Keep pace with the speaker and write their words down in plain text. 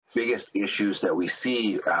biggest issues that we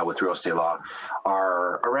see with real estate law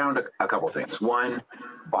are around a couple things. One,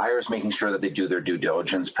 buyers making sure that they do their due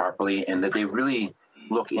diligence properly and that they really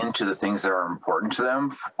look into the things that are important to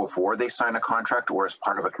them before they sign a contract or as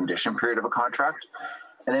part of a condition period of a contract.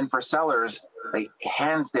 And then for sellers, like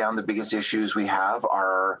hands down, the biggest issues we have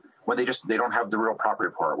are when they don't have the real property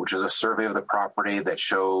report, which is a survey of the property that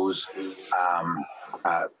shows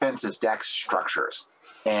fences, decks, structures.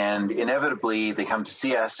 And inevitably, they come to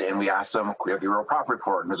see us and we ask them, we have the real property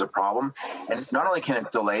report, and there's a problem. And not only can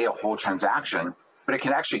it delay a whole transaction, but it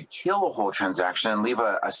can actually kill a whole transaction and leave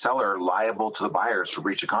a seller liable to the buyers for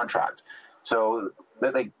breach of contract. So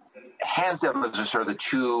hands down, those are sort of the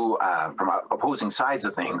two, from opposing sides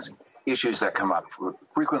of things, issues that come up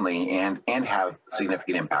frequently and have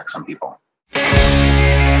significant impacts on people.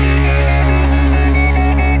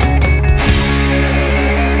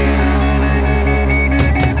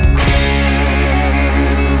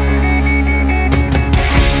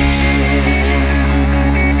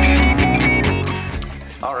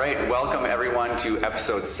 All right, welcome everyone to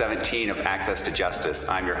episode 17 of Access to Justice.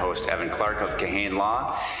 I'm your host, Evan Clark of Kahane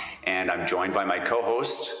Law, and I'm joined by my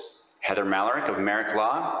co-host, Heather Malarick of Merrick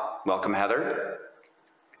Law. Welcome, Heather.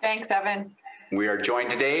 Thanks, Evan. We are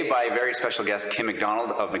joined today by a very special guest, Kim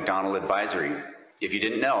McDonald of McDonald Advisory. If you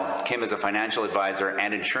didn't know, Kim is a financial advisor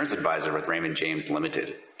and insurance advisor with Raymond James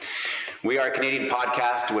Limited. We are a Canadian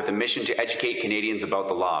podcast with a mission to educate Canadians about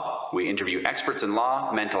the law. We interview experts in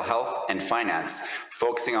law, mental health, and finance,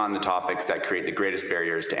 focusing on the topics that create the greatest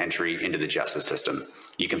barriers to entry into the justice system.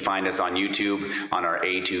 You can find us on YouTube on our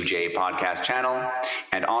A2J podcast channel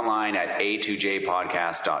and online at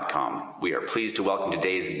a2jpodcast.com. We are pleased to welcome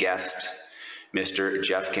today's guest, Mr.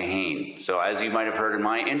 Jeff Kahane. So as you might have heard in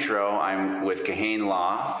my intro, I'm with Kahane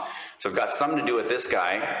Law. So I've got something to do with this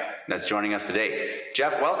guy that's joining us today.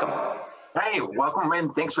 Jeff, welcome. Hey, welcome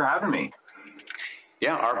in. Thanks for having me.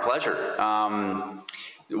 Yeah, our pleasure.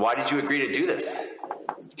 Why did you agree to do this?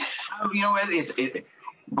 You know,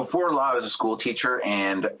 before law, I was a school teacher,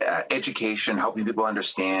 and education, helping people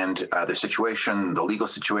understand their situation, the legal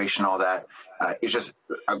situation, all that, is just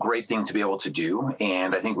a great thing to be able to do.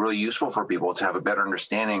 And I think really useful for people to have a better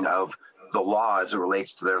understanding of the law as it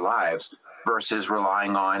relates to their lives versus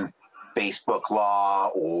relying on Facebook law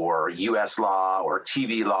or US law or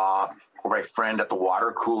TV law or my friend at the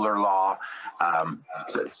water cooler law.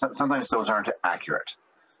 So sometimes those aren't accurate.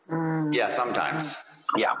 Yeah, sometimes.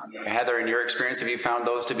 Yeah. Heather, in your experience, have you found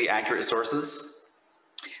those to be accurate sources?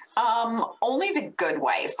 Only the good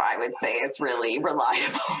wife, I would say, is really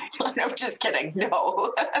reliable. I'm just kidding.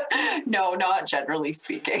 No, no, not generally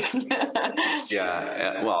speaking.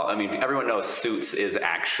 Yeah. Well, I mean, everyone knows Suits is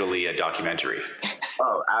actually a documentary.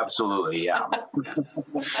 Oh, absolutely. Yeah.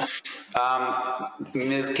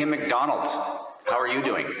 Ms. Kim McDonald, how are you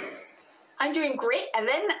doing? I'm doing great,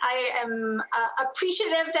 Evan. I am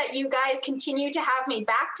appreciative that you guys continue to have me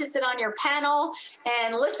back to sit on your panel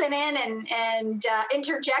and listen in and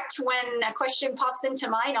interject when a question pops into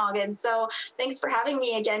my noggin. So thanks for having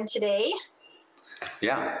me again today.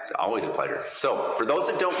 Yeah, it's always a pleasure. So for those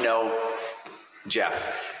that don't know,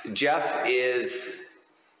 Jeff is,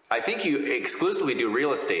 I think you exclusively do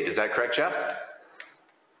real estate. Is that correct, Jeff?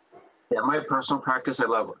 Yeah, my personal practice, I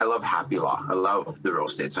love happy law. I love the real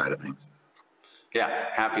estate side of things. Yeah,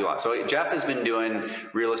 happy law. So Jeff has been doing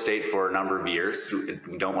real estate for a number of years.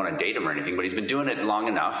 We don't want to date him or anything, but he's been doing it long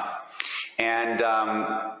enough. And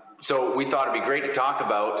so we thought it'd be great to talk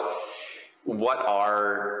about what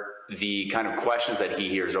are the kind of questions that he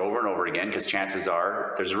hears over and over again, because chances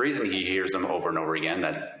are there's a reason he hears them over and over again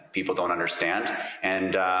that people don't understand.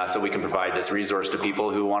 And so we can provide this resource to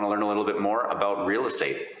people who want to learn a little bit more about real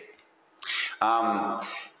estate.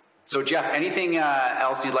 So Jeff, anything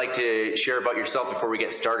else you'd like to share about yourself before we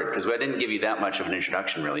get started? Because I didn't give you that much of an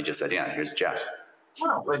introduction, really. Just said, yeah, here's Jeff.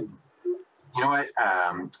 Well, but you know what?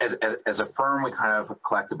 As a firm, we kind of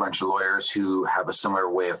collect a bunch of lawyers who have a similar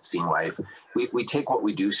way of seeing life. We take what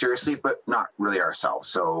we do seriously, but not really ourselves.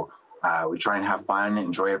 So we try and have fun,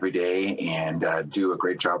 enjoy every day, and do a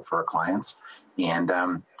great job for our clients, and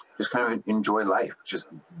just kind of enjoy life, just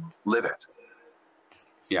live it.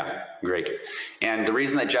 Yeah, great. And the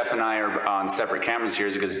reason that Jeff and I are on separate cameras here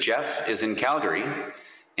is because Jeff is in Calgary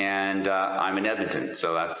and I'm in Edmonton.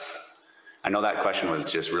 So I know that question was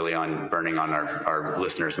just really burning on our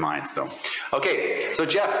listeners' minds. So, okay. So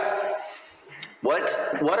Jeff, what's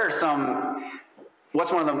one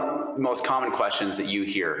of the most common questions that you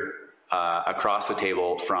hear across the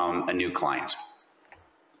table from a new client?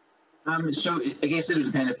 So I guess it would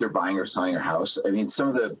depend if they're buying or selling their house. I mean, some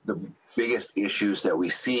of the biggest issues that we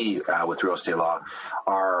see with real estate law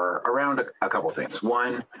are around a couple of things.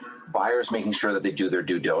 One, buyers making sure that they do their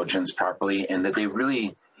due diligence properly and that they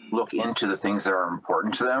really look into the things that are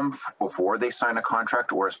important to them before they sign a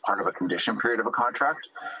contract or as part of a condition period of a contract.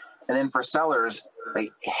 And then for sellers, like,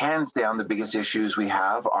 hands down, the biggest issues we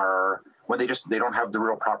have are when they don't have the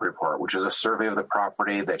real property report, which is a survey of the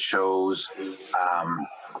property that shows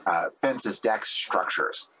fences, decks,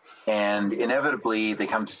 structures. And inevitably, they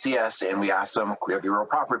come to see us and we ask them, we have the real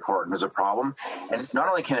property report and there's a problem. And not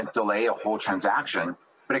only can it delay a whole transaction,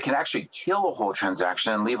 but it can actually kill a whole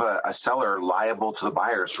transaction and leave a seller liable to the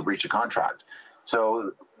buyers for breach of contract.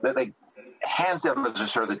 So that, like, hands down, those are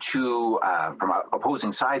sort of the two from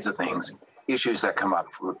opposing sides of things, issues that come up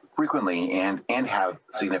frequently and have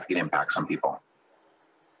significant impacts on people.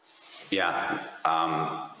 Yeah.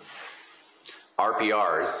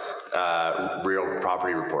 RPRs, real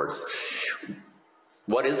property reports.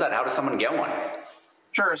 What is that? How does someone get one?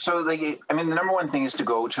 Sure. So, the number one thing is to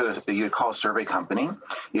go to, you'd call a survey company.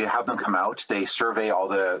 You have them come out. They survey all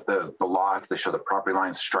the lots. They show the property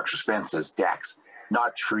lines, structures, fences, decks,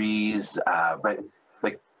 not trees, but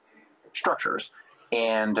like structures.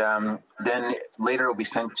 And then later it'll be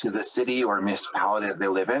sent to the city or municipality that they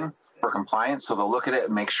live in for compliance. So they'll look at it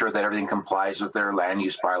and make sure that everything complies with their land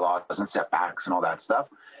use bylaws and setbacks and all that stuff,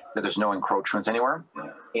 that there's no encroachments anywhere.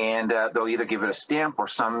 And they'll either give it a stamp, or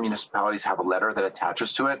some municipalities have a letter that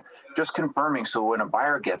attaches to it, just confirming. So when a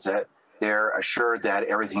buyer gets it, they're assured that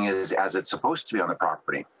everything is as it's supposed to be on the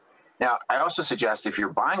property. Now, I also suggest if you're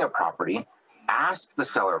buying a property, ask the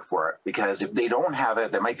seller for it, because if they don't have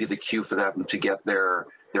it, that might be the cue for them to get their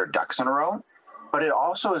ducks in a row. But it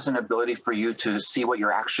also is an ability for you to see what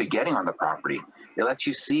you're actually getting on the property. It lets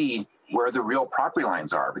you see where the real property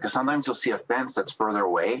lines are, because sometimes you'll see a fence that's further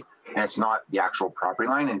away and it's not the actual property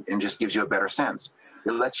line, and just gives you a better sense.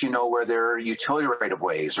 It lets you know where there are utility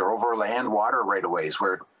right-of-ways or over land water right-of-ways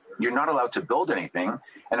where you're not allowed to build anything.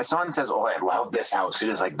 And if someone says, oh, I love this house, it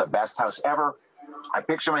is like the best house ever, I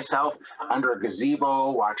picture myself under a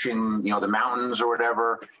gazebo watching, the mountains or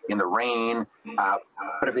whatever in the rain.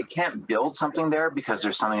 But if they can't build something there because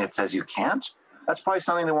there's something that says you can't, that's probably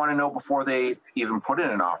something they want to know before they even put in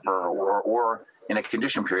an offer or in a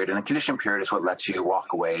condition period. And a condition period is what lets you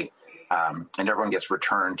walk away, and everyone gets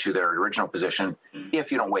returned to their original position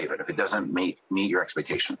if you don't waive it, if it doesn't meet your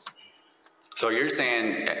expectations. So you're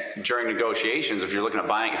saying during negotiations, if you're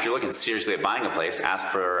looking seriously at buying a place, ask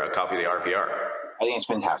for a copy of the RPR. I think it's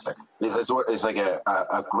fantastic. It's like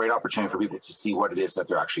a great opportunity for people to see what it is that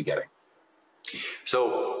they're actually getting.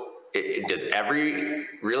 So does every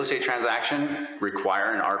real estate transaction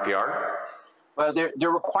require an RPR? Well,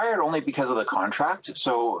 they're required only because of the contract.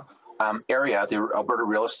 So AREA, the Alberta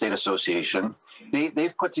Real Estate Association,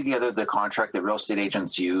 they've put together the contract that real estate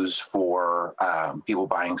agents use for people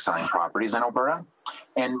buying, selling properties in Alberta.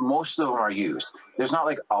 And most of them are used. There's not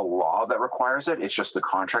like a law that requires it. It's just the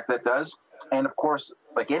contract that does. And of course,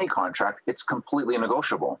 like any contract, it's completely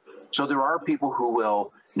negotiable. So there are people who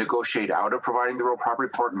will negotiate out of providing the real property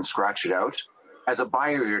report and scratch it out. As a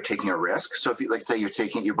buyer, you're taking a risk. So if you, like, say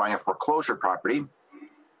you're buying a foreclosure property,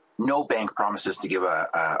 no bank promises to give a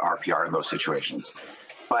RPR in those situations.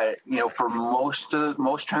 But for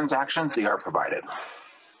most transactions, they are provided.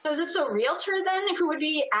 So is this the realtor then who would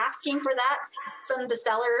be asking for that from the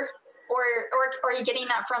seller, or are you getting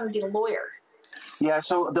that from the lawyer? Yeah,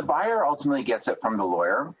 so the buyer ultimately gets it from the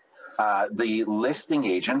lawyer. The listing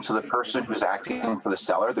agent, so the person who's acting for the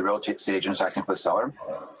seller, the real estate agent is acting for the seller,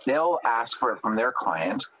 they'll ask for it from their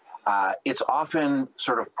client. It's often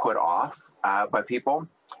sort of put off by people.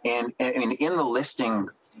 And in the listing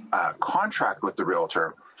contract with the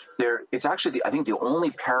realtor, it's actually, I think, the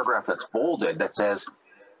only paragraph that's bolded that says,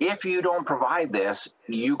 if you don't provide this,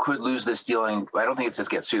 you could lose this deal. And I don't think it says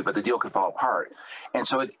get sued, but the deal could fall apart. And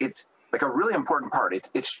so it's like a really important part.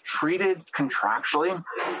 It's treated contractually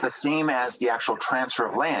the same as the actual transfer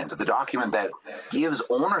of land, the document that gives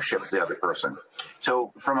ownership to the other person.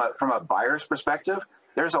 So from a buyer's perspective,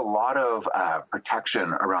 there's a lot of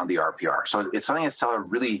protection around the RPR. So it's something that seller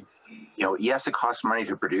really, yes, it costs money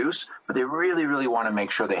to produce, but they really, really want to make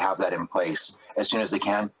sure they have that in place as soon as they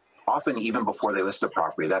can, often even before they list a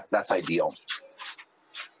property. That's ideal.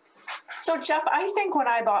 So Jeff, I think when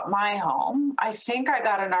I bought my home, I think I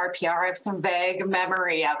got an RPR. I have some vague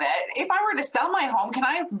memory of it. If I were to sell my home, can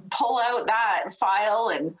I pull out that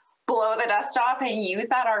file and blow the dust off and use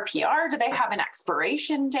that RPR? Do they have an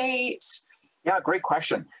expiration date? Yeah, great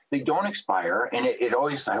question. They don't expire, and I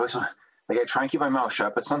always like I try and keep my mouth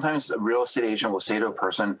shut, but sometimes a real estate agent will say to a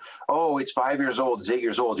person, "Oh, it's 5 years old, it's 8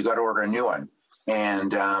 years old, you got to order a new one,"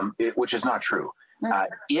 and which is not true.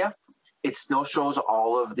 If it still shows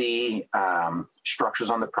all of the structures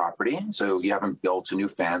on the property, so you haven't built a new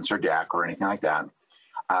fence or deck or anything like that,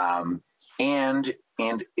 and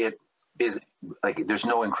it is like there's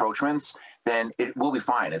no encroachments, then it will be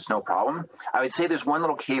fine. It's no problem. I would say there's one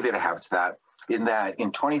little caveat I have to that, in that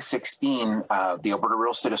in 2016, the Alberta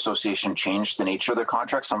Real Estate Association changed the nature of their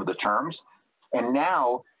contract, some of the terms, and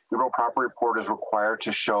now the real property report is required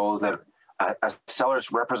to show that a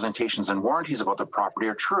seller's representations and warranties about the property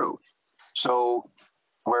are true. So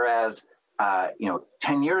whereas,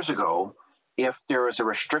 10 years ago, if there was a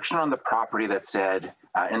restriction on the property that said,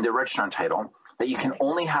 in the register on title, that you can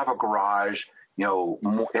only have a garage,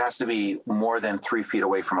 it has to be more than 3 feet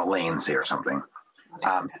away from a lane, say, or something.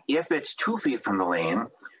 If it's 2 feet from the lane,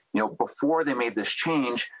 before they made this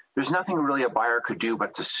change, there's nothing really a buyer could do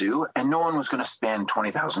but to sue, and no one was going to spend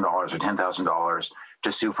 $20,000 or $10,000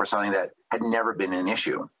 to sue for something that had never been an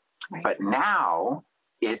issue. Right. But now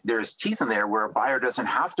there's teeth in there where a buyer doesn't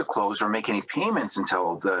have to close or make any payments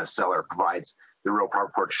until the seller provides the real property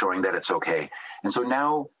report showing that it's okay. And so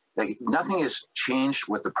now nothing has changed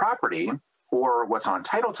with the property or what's on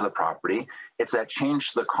title to the property. It's that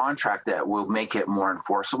change to the contract that will make it more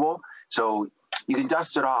enforceable. So you can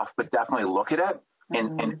dust it off, but definitely look at it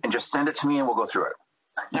and just send it to me and we'll go through it.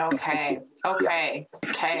 Okay. Okay.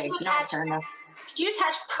 Could you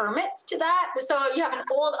attach permits to that? So you have an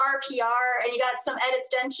old RPR and you got some edits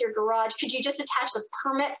done to your garage. Could you just attach the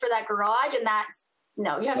permit for that garage and that?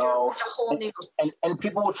 No, you have to request a whole new. And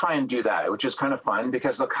people will try and do that, which is kind of fun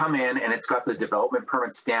because they'll come in and it's got the development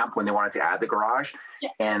permit stamp when they wanted to add the garage. Yeah.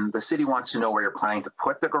 And the city wants to know where you're planning to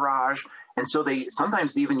put the garage. And so they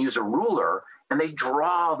sometimes even use a ruler and they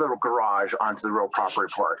draw the garage onto the real property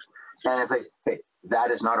report. And it's like, hey,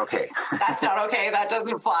 that is not okay. That's not okay. That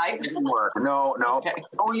doesn't fly. It doesn't work. No. Okay.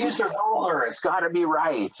 Don't use the ruler. It's got to be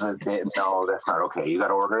right. No, that's not okay. You got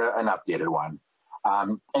to order an updated one.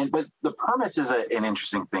 But the permits is an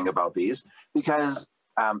interesting thing about these because,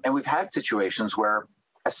 and we've had situations where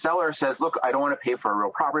a seller says, look, I don't want to pay for a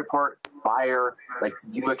real property report. Buyer, like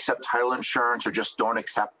you accept title insurance or just don't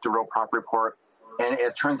accept the real property report. And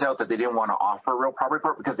it turns out that they didn't want to offer a real property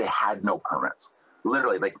report because they had no permits.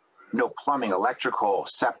 Literally, like no plumbing, electrical,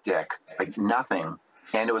 septic, like nothing.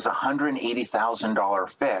 And it was $180,000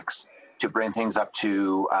 fix to bring things up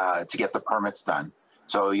to get the permits done.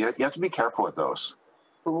 So you have to be careful with those.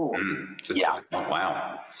 Ooh. Yeah. Oh,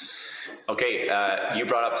 wow. Okay, you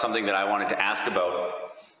brought up something that I wanted to ask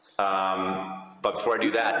about. But before I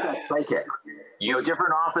do that, that's psychic.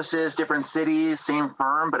 Different offices, different cities, same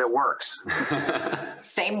firm, but it works.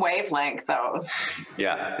 Same wavelength, though.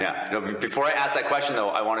 Yeah. No, before I ask that question, though,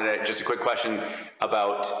 I wanted just a quick question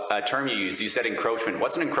about a term you used. You said encroachment.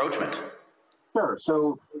 What's an encroachment? Sure.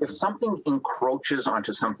 So if something encroaches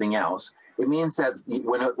onto something else, it means that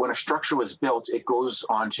when a structure was built, it goes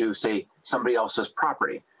onto, say, somebody else's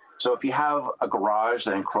property. So if you have a garage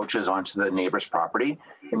that encroaches onto the neighbor's property,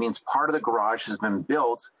 it means part of the garage has been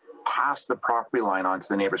built past the property line onto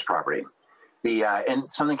the neighbor's property. And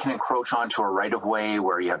something can encroach onto a right-of-way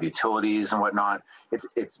where you have utilities and whatnot.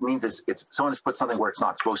 It means it's someone's put something where it's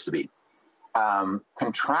not supposed to be.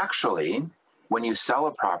 Contractually, when you sell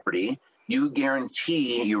a property, you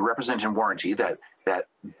represent and warranty that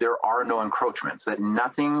there are no encroachments, that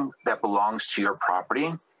nothing that belongs to your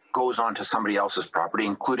property goes onto somebody else's property,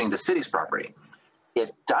 including the city's property.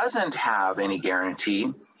 It doesn't have any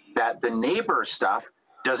guarantee that the neighbor's stuff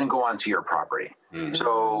doesn't go onto your property. Mm-hmm.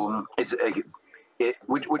 So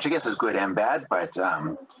which I guess is good and bad, but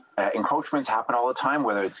encroachments happen all the time,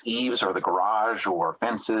 whether it's eaves or the garage or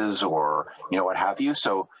fences or what have you.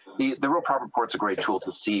 So the real property report's a great tool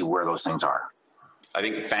to see where those things are. I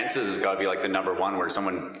think fences has got to be like the number one where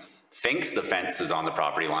someone thinks the fence is on the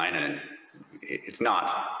property line and it's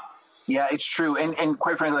not. Yeah, it's true. And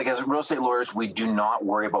quite frankly, like as real estate lawyers, we do not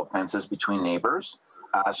worry about fences between neighbors.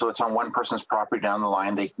 So it's on one person's property down the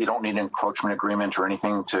line. They don't need an encroachment agreement or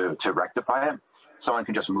anything to rectify it. Someone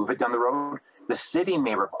can just move it down the road. The city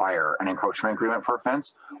may require an encroachment agreement for a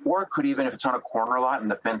fence, or it could even, if it's on a corner lot and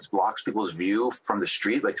the fence blocks people's view from the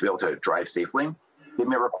street, like to be able to drive safely, they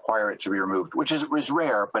may require it to be removed, which is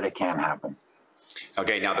rare, but it can happen.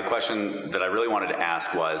 Okay, now the question that I really wanted to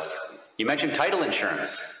ask was, you mentioned title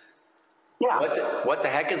insurance. Yeah. What the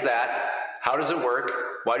heck is that? How does it work?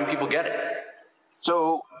 Why do people get it?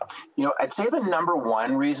 So, I'd say the number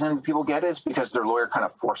one reason people get it is because their lawyer kind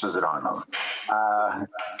of forces it on them.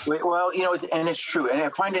 And it's true. And I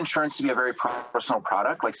find insurance to be a very personal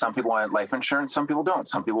product. Like some people want life insurance, some people don't.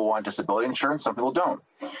 Some people want disability insurance, some people don't.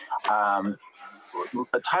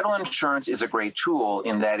 Title insurance is a great tool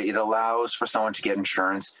in that it allows for someone to get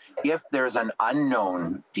insurance if there's an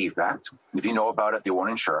unknown defect. If you know about it, they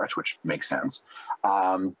won't insure it, which makes sense.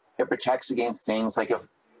 It protects against things like if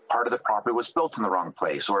part of the property was built in the wrong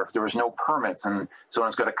place, or if there was no permits and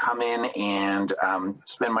someone's got to come in and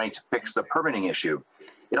spend money to fix the permitting issue.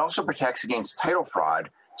 It also protects against title fraud.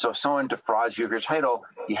 So if someone defrauds you of your title,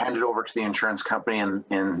 you hand it over to the insurance company and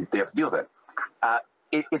they have to deal with it.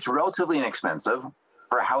 It's relatively inexpensive.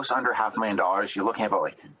 For a house under $500,000, you're looking at about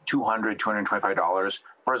like $200, $225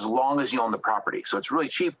 for as long as you own the property. So it's really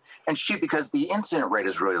cheap, and it's cheap because the incident rate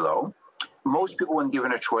is really low. Most people, when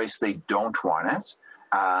given a choice, they don't want it.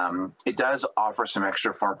 It does offer some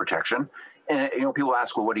extra form of protection. And, people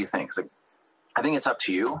ask, well, what do you think? It's like, I think it's up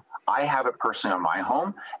to you. I have it personally on my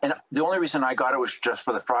home. And the only reason I got it was just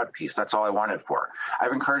for the fraud piece. That's all I wanted it for.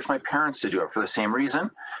 I've encouraged my parents to do it for the same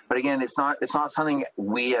reason. But again, it's not something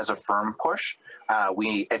we as a firm push.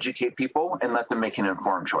 We educate people and let them make an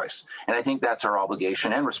informed choice. And I think that's our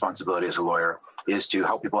obligation and responsibility as a lawyer, is to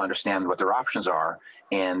help people understand what their options are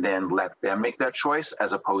and then let them make that choice,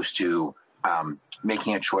 as opposed to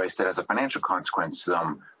making a choice that has a financial consequence to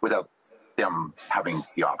them without them having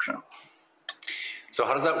the option. So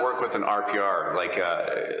how does that work with an RPR? Like,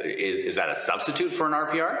 is that a substitute for an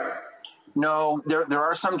RPR? No, there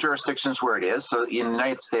are some jurisdictions where it is. So in the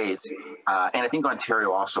United States, and I think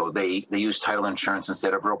Ontario also, they use title insurance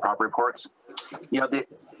instead of real property reports. The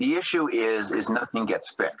issue is nothing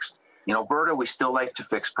gets fixed. In Alberta, we still like to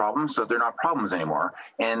fix problems, so they're not problems anymore.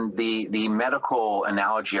 And the medical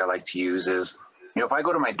analogy I like to use is, if I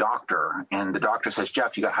go to my doctor and the doctor says,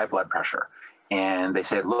 Jeff, you got high blood pressure. And they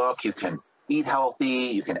say, look, you can eat healthy,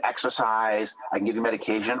 you can exercise, I can give you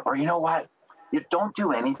medication, or you know what? You don't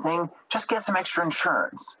do anything, just get some extra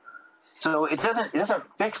insurance. So it doesn't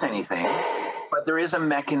fix anything, but there is a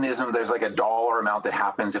mechanism. There's like a dollar amount that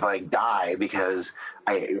happens if I die because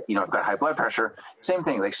I've got high blood pressure. Same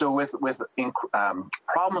thing. Like, so with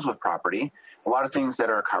problems with property, a lot of things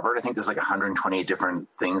that are covered, I think there's like 120 different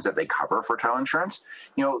things that they cover for title insurance,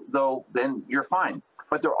 though then you're fine.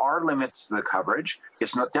 But there are limits to the coverage.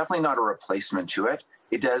 It's definitely not a replacement to it.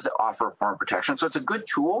 It does offer form protection. So it's a good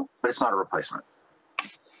tool, but it's not a replacement.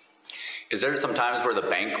 Is there some times where the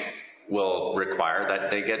bank will require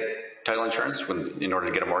that they get title insurance in order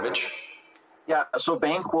to get a mortgage? Yeah, so a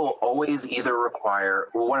bank will always either require,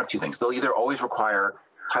 one of two things. They'll either always require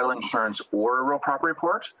title insurance or a real property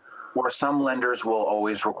report, or some lenders will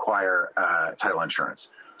always require title insurance.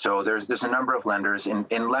 So there's a number of lenders,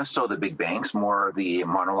 and less so the big banks, more the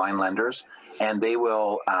monoline lenders, and they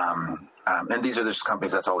will, and these are just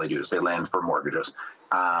companies, that's all they do is they lend for mortgages.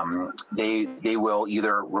 They will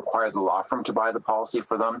either require the law firm to buy the policy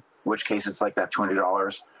for them, in which case it's like that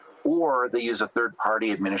 $200, or they use a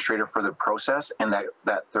third-party administrator for the process, and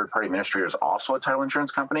that third-party administrator is also a title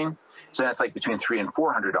insurance company. So that's like between $300 and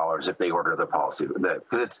 $400 if they order the policy,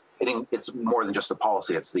 because it's more than just the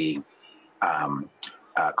policy; it's the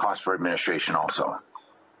cost for administration also.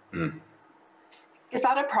 Mm. Is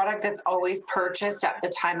that a product that's always purchased at the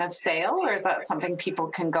time of sale, or is that something people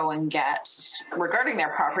can go and get regarding their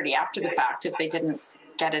property after the fact if they didn't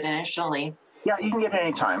get it initially? Yeah, you can get it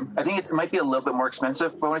anytime. I think it might be a little bit more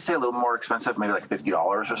expensive, but when I say a little more expensive, maybe like $50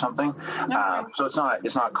 or something. Okay. So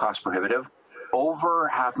it's not cost prohibitive.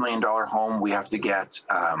 Over $500,000 home, we have to get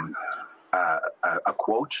a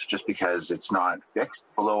quote just because it's not fixed.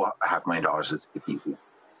 Below $500,000, it's easy.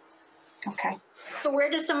 Okay. So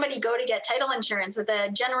where does somebody go to get title insurance? With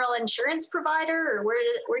a general insurance provider, or where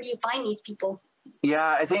do you find these people?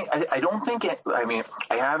 Yeah, I don't think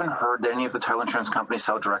I haven't heard that any of the title insurance companies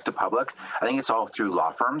sell direct to public. I think it's all through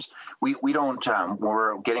law firms. We don't, when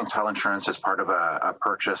we're getting title insurance as part of a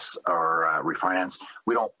purchase or a refinance,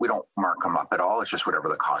 we don't mark them up at all. It's just whatever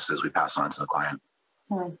the cost is, we pass on to the client.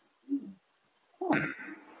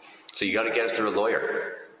 So you got to get it through a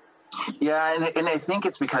lawyer. Yeah, and I think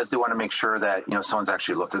it's because they want to make sure that someone's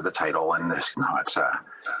actually looked at the title and it's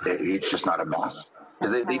just not a mess.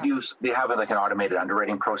 Because they have like an automated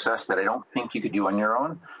underwriting process that I don't think you could do on your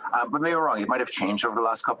own. But maybe I'm wrong. It might have changed over the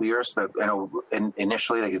last couple of years, but I know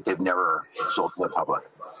initially they've never sold to the public.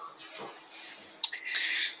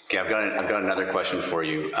 Okay, I've got another question for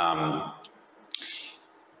you. I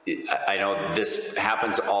know this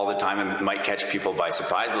happens all the time and might catch people by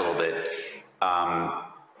surprise a little bit.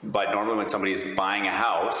 But normally when somebody's buying a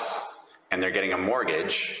house and they're getting a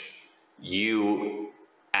mortgage, you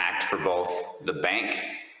act for both the bank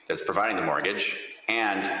that's providing the mortgage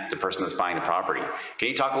and the person that's buying the property. Can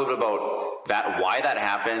you talk a little bit about that, why that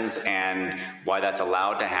happens and why that's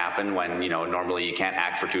allowed to happen when, you know, normally you can't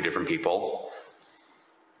act for two different people?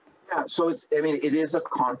 Yeah, so it is a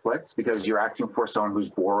conflict because you're acting for someone who's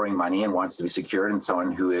borrowing money and wants to be secured, and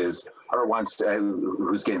someone who is, or wants to,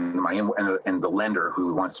 who's getting the money, and the lender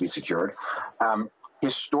who wants to be secured.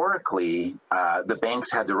 Historically, the banks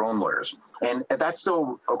had their own lawyers, and that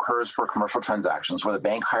still occurs for commercial transactions where the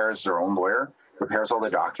bank hires their own lawyer, prepares all the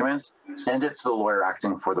documents, sends it to the lawyer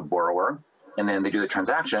acting for the borrower, and then they do the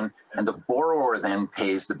transaction, and the borrower then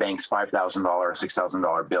pays the bank's $5,000,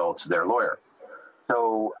 $6,000 bill to their lawyer.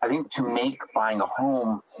 So I think to make buying a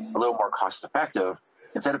home a little more cost effective,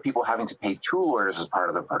 instead of people having to pay two lawyers as part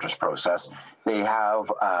of the purchase process, they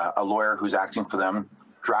have a lawyer who's acting for them,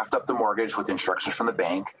 draft up the mortgage with instructions from the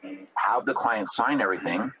bank, have the client sign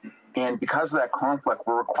everything. And because of that conflict,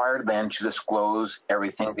 we're required then to disclose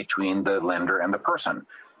everything between the lender and the person.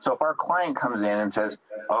 So if our client comes in and says,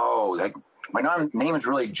 oh, like my name is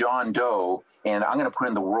really John Doe, and I'm going to put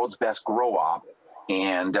in the world's best grow op,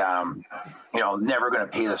 and never going to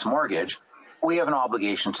pay this mortgage, we have an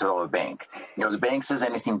obligation to tell the bank. You know, the bank says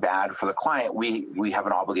anything bad for the client, we have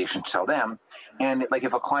an obligation to tell them. And like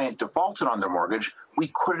if a client defaulted on their mortgage, we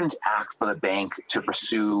couldn't act for the bank to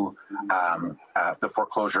pursue the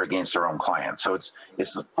foreclosure against their own client. So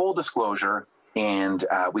it's a full disclosure, and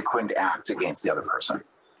we couldn't act against the other person.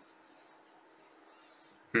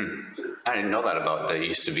 I didn't know that about that.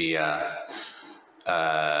 Used to be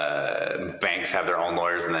banks have their own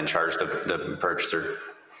lawyers and then charge the purchaser.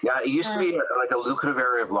 Yeah, it used to be like a lucrative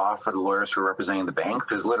area of law for the lawyers who are representing the bank,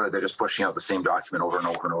 because literally they're just pushing out the same document over and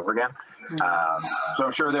over and over again. So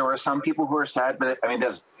I'm sure there were some people who were sad, but I mean,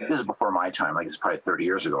 this is before my time. Like it's probably 30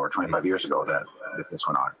 years ago or 25 years ago that this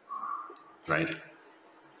went on. Right.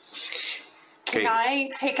 Can I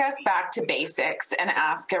take us back to basics and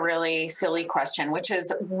ask a really silly question, which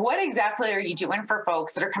is, what exactly are you doing for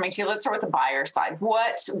folks that are coming to you? Let's start with the buyer side.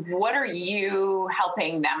 What are you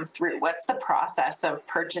helping them through? What's the process of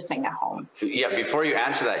purchasing a home? Yeah, before you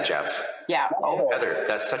answer that, Jeff. Yeah. Heather,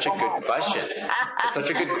 that's such a good question. It's such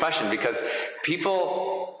a good question because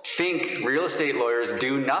people think real estate lawyers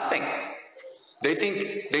do nothing. They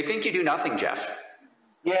think you do nothing, Jeff.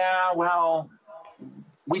 Yeah, well,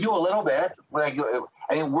 we do a little bit. Like,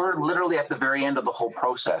 I mean, we're literally at the very end of the whole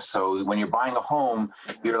process. So when you're buying a home,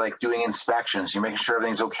 you're like doing inspections. You're making sure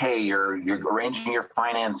everything's okay. You're arranging your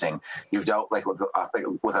financing. You've dealt like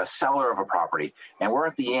with a seller of a property, and we're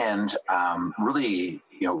at the end, really,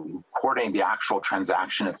 coordinating the actual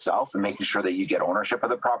transaction itself and making sure that you get ownership of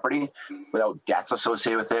the property without debts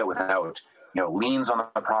associated with it, without liens on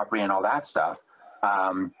the property and all that stuff.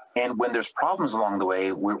 And when there's problems along the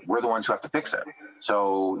way, we're the ones who have to fix it.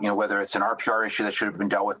 So, whether it's an RPR issue that should have been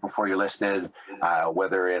dealt with before you listed,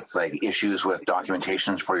 whether it's like issues with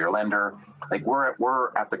documentations for your lender, like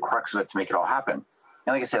we're at the crux of it to make it all happen.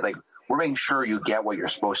 And like I said, like we're making sure you get what you're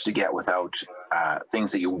supposed to get without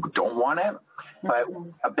things that you don't want it. But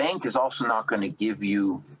a bank is also not going to give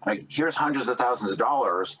you like, here's hundreds of thousands of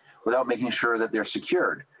dollars without making sure that they're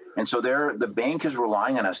secured. And so the bank is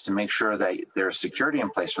relying on us to make sure that there's security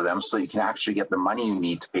in place for them so you can actually get the money you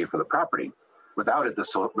need to pay for the property. Without it,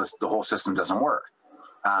 the whole system doesn't work.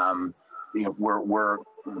 We're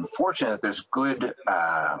fortunate that there's good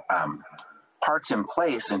parts in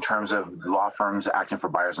place in terms of law firms acting for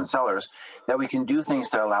buyers and sellers that we can do things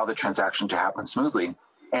to allow the transaction to happen smoothly.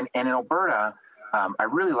 And in Alberta, I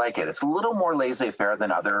really like it. It's a little more laissez-faire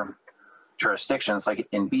than other jurisdictions. Like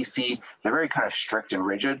in BC, they're very kind of strict and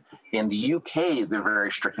rigid. In the UK, they're very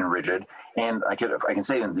strict and rigid. And I can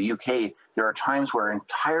say in the UK, there are times where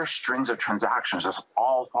entire strings of transactions just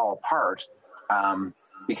all fall apart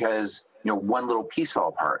because one little piece fell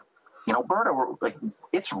apart. In Alberta,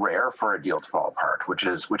 it's rare for a deal to fall apart, which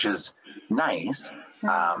is nice.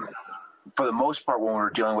 For the most part, when we're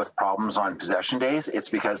dealing with problems on possession days, it's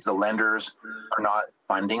because the lenders are not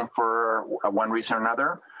funding for one reason or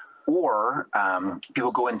another. Or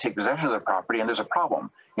people go in and take possession of their property and there's a problem.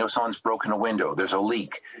 Someone's broken a window, there's a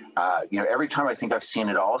leak. Every time I think I've seen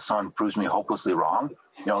it all, someone proves me hopelessly wrong.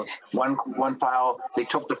 One file, they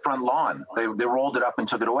took the front lawn, they rolled it up and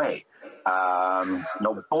took it away.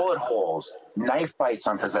 Bullet holes, knife fights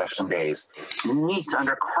on possession days, meat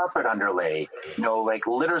under carpet underlay, like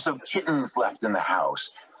litters of kittens left in the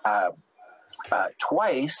house.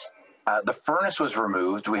 Twice, the furnace was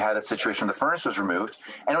removed. We had a situation, the furnace was removed,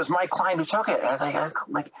 and it was my client who took it. And I think,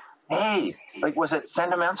 like, hey, like, was it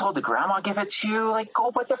sentimental? Did grandma give it to you? Like, go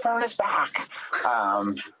put the furnace back.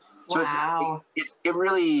 So wow. it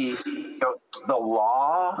really, the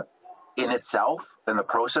law in itself and the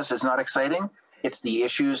process is not exciting. It's the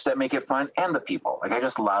issues that make it fun and the people. Like, I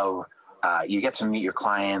just love, you get to meet your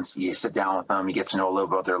clients, you sit down with them, you get to know a little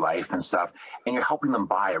about their life and stuff, and you're helping them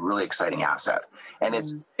buy a really exciting asset. And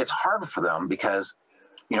it's hard for them because,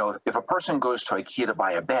 you know, if a person goes to IKEA to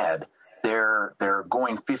buy a bed, they're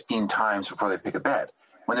going 15 times before they pick a bed.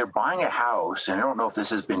 When they're buying a house, and I don't know if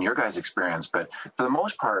this has been your guys' experience, but for the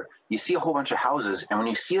most part, you see a whole bunch of houses, and when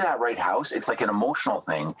you see that right house, it's like an emotional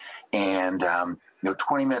thing. And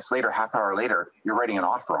 20 minutes later, half hour later, you're writing an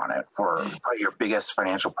offer on it for probably your biggest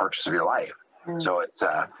financial purchase of your life. So it's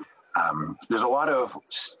there's a lot of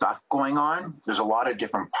stuff going on. There's a lot of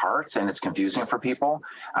different parts, and it's confusing for people.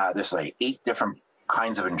 There's like 8 different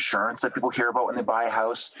kinds of insurance that people hear about when they buy a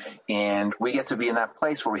house, and we get to be in that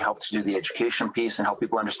place where we help to do the education piece and help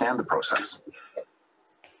people understand the process.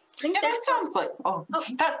 Yeah, that sounds like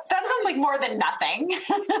that sounds like more than nothing.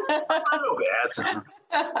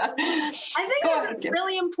 I think it's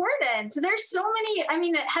really important. There's so many, I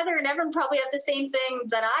mean, Heather and Evan probably have the same thing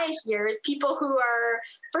that I hear is people who are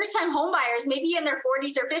first-time home buyers, maybe in their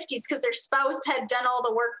 40s or 50s, because their spouse had done all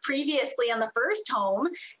the work previously on the first home.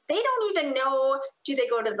 They don't even know, do they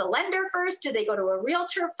go to the lender first? Do they go to a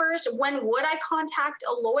realtor first? When would I contact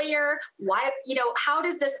a lawyer? Why, how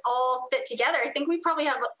does this all fit together? I think we probably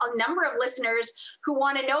have a number of listeners who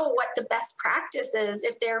want to know what the best practice is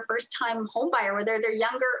if they're a first-time home buyer, whether they're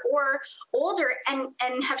younger or older,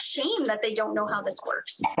 and have shame that they don't know how this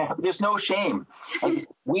works. There's no shame. Like,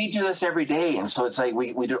 we do this every day, and so it's like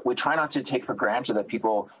we try not to take for granted that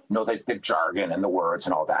people know the jargon and the words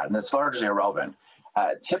and all that, and it's largely irrelevant.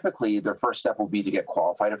 Typically, their first step will be to get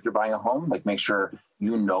qualified if they're buying a home. Like, make sure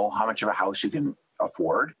you know how much of a house you can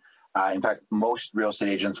afford. In fact, most real estate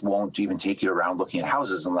agents won't even take you around looking at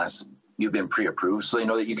houses unless you've been pre-approved, so they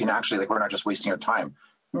know that you can actually, like, we're not just wasting our time.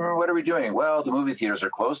 What are we doing? Well, the movie theaters are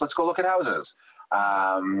closed. Let's go look at houses.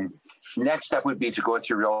 Next step would be to go with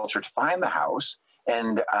your realtor to find the house.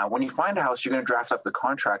 And when you find a house, you're going to draft up the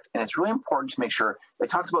contract. And it's really important to make sure they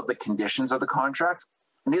talked about the conditions of the contract.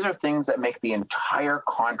 And these are things that make the entire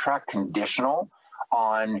contract conditional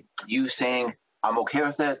on you saying, I'm okay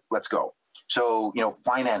with it, let's go. So,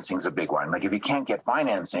 financing is a big one. Like, if you can't get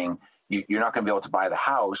financing, you're not going to be able to buy the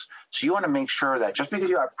house. So you want to make sure that just because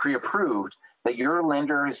you have pre-approved, that your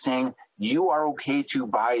lender is saying you are okay to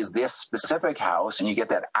buy this specific house, and you get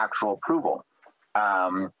that actual approval.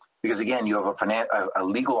 Because again, you have a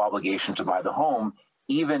legal obligation to buy the home,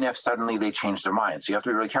 even if suddenly they change their mind. So you have to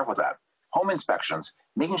be really careful with that. Home inspections,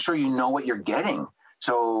 making sure you know what you're getting.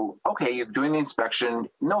 So, okay, you're doing the inspection.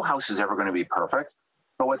 No house is ever going to be perfect.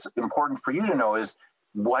 But what's important for you to know is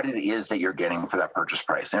what it is that you're getting for that purchase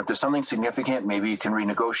price. And if there's something significant, maybe you can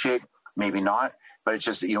renegotiate, maybe not. But it's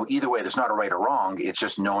just, either way, there's not a right or wrong. It's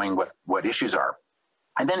just knowing what issues are.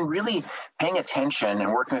 And then really paying attention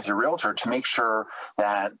and working with your realtor to make sure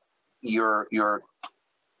that your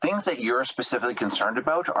things that you're specifically concerned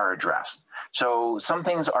about are addressed. So some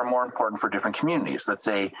things are more important for different communities. Let's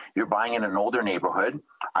say you're buying in an older neighborhood.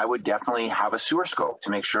 I would definitely have a sewer scope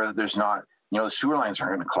to make sure that there's not, the sewer lines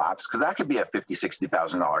aren't going to collapse, because that could be a $50,000,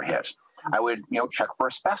 $60,000 hit. I would, check for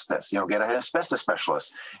asbestos, get an asbestos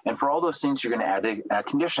specialist. And for all those things, you're going to add a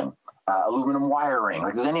condition, aluminum wiring.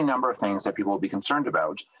 Like, there's any number of things that people will be concerned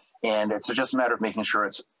about. And it's just a matter of making sure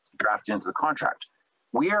it's drafted into the contract.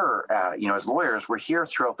 We are, as lawyers, we're here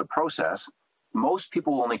throughout the process. Most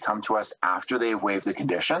people will only come to us after they've waived the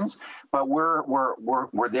conditions, but we're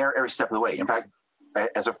there every step of the way. In fact,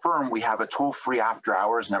 as a firm, we have a toll-free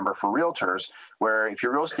after-hours number for realtors, where if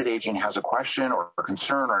your real estate agent has a question or a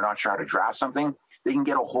concern or not sure how to draft something, they can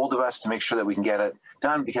get a hold of us to make sure that we can get it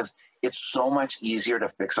done, because it's so much easier to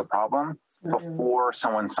fix a problem before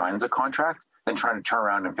someone signs a contract than trying to turn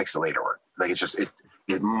around and fix it later. Like, it's just it's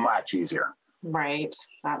much easier. Right.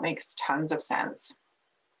 That makes tons of sense.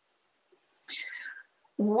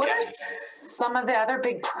 What are some of the other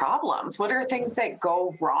big problems? What are things that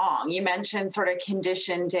go wrong? You mentioned sort of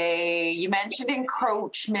condition day. You mentioned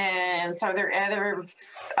encroachments. Are there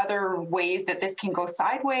other ways that this can go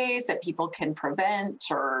sideways that people can prevent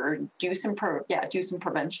or do some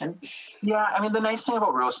prevention? Yeah, I mean, the nice thing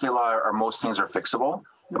about real estate law are most things are fixable.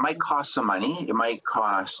 It might cost some money. It might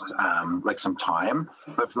cost some time,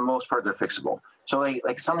 but for the most part, they're fixable. So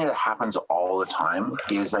like something that happens all the time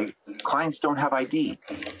is like clients don't have ID,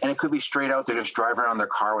 and it could be straight out. They're just driving around their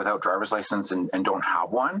car without driver's license and don't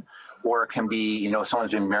have one. Or it can be,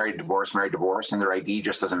 someone's been married, divorced, and their ID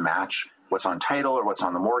just doesn't match what's on title or what's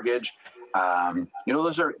on the mortgage.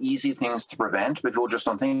 Those are easy things to prevent, but people just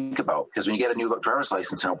don't think about, because when you get a new driver's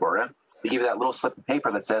license in Alberta, they give you that little slip of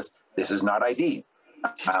paper that says, this is not ID.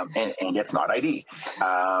 and it's not ID.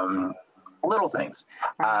 Little things,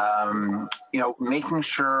 making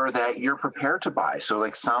sure that you're prepared to buy. So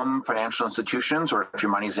like some financial institutions, or if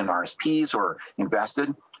your money's in RSPs or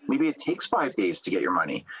invested, maybe it takes 5 days to get your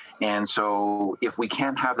money. And so if we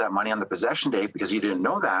can't have that money on the possession date because you didn't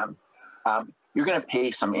know that, you're going to pay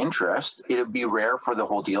some interest. It would be rare for the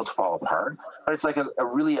whole deal to fall apart, but it's like a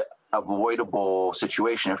really avoidable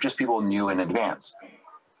situation if just people knew in advance.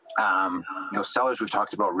 Sellers, we've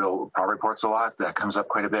talked about real property reports a lot. That comes up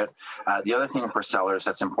quite a bit. The other thing for sellers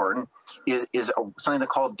that's important is something they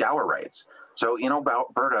call dower rights. So,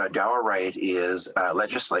 Alberta, dower right is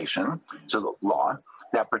legislation, so the law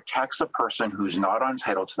that protects a person who's not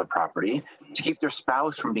entitled to the property to keep their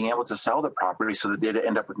spouse from being able to sell the property so that they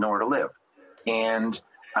end up with nowhere to live. And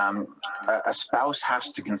a spouse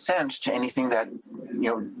has to consent to anything that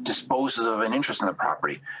disposes of an interest in the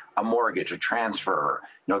property, a mortgage, a transfer,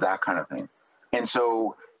 that kind of thing. And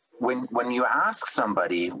so when you ask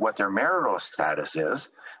somebody what their marital status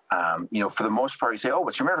is, for the most part, you say, "Oh,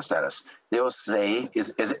 what's your marital status?" They'll say,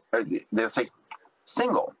 they'll say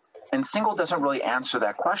single. And single doesn't really answer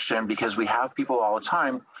that question because we have people all the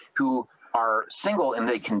time who are single and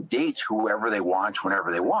they can date whoever they want,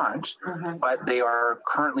 whenever they want, but they are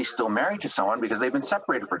currently still married to someone because they've been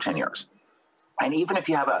separated for 10 years. And even if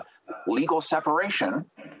you have a legal separation,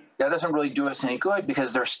 that doesn't really do us any good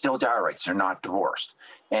because they're still dower rights. They're not divorced.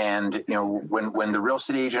 And, when the real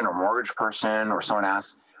estate agent or mortgage person or someone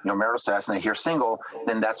asks, marital status and they hear single,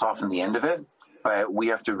 then that's often the end of it. But we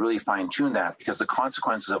have to really fine tune that because the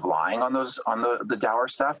consequences of lying on the dower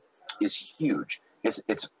stuff is huge.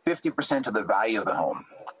 It's 50% of the value of the home,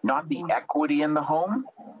 not the equity in the home,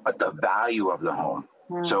 but the value of the home.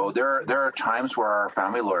 So there are times where our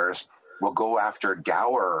family lawyers will go after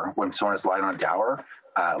dower when someone has lied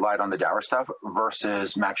on the dower stuff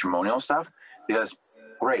versus matrimonial stuff, because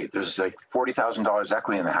great, there's like $40,000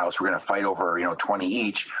 equity in the house. We're going to fight over 20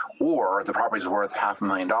 each, or the property's worth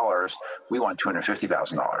 $500,000. We want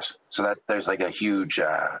 $250,000. So that there's like a huge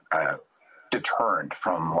deterrent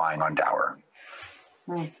from lying on dower.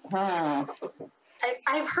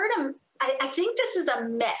 I've heard him. I think this is a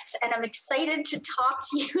myth, and I'm excited to talk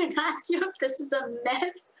to you and ask you if this is a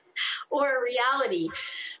myth or a reality.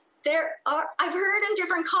 I've heard in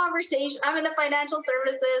different conversations, I'm in the financial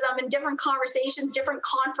services, I'm in different conversations, different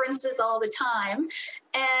conferences all the time.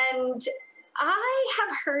 And I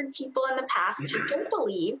have heard people in the past, which I don't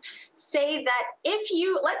believe, say that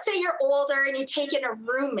let's say you're older and you take in a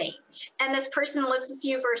roommate and this person lives with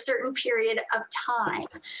you for a certain period of time,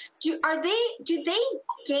 do they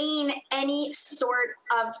gain any sort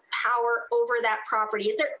of power over that property?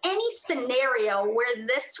 Is there any scenario where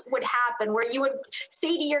this would happen, where you would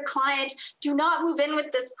say to your client, do not move in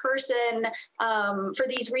with this person for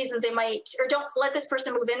these reasons, or don't let this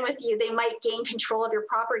person move in with you, they might gain control of your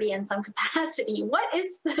property in some capacity? What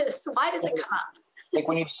is this? Why does it come up? Like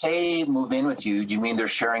when you say move in with you, do you mean they're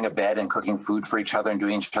sharing a bed and cooking food for each other and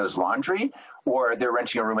doing each other's laundry, or they're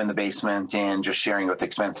renting a room in the basement and just sharing with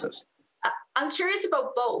expenses? I'm curious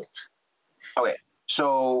about both. Okay,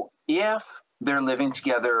 so if they're living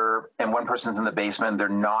together and one person's in the basement, they're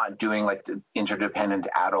not doing like the interdependent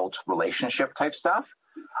adult relationship type stuff.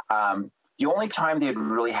 The only time they'd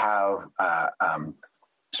really have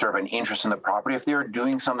sort of an interest in the property, if they were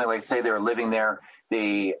doing something like, say they were living there,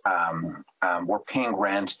 they were paying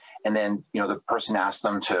rent, and then the person asked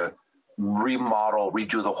them to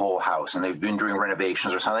redo the whole house, and they've been doing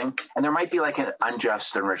renovations or something, and there might be like an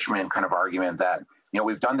unjust enrichment kind of argument that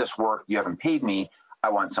we've done this work, you haven't paid me, I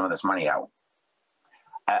want some of this money out.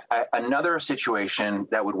 Another situation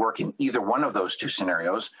that would work in either one of those two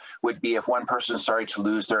scenarios would be if one person started to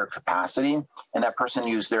lose their capacity and that person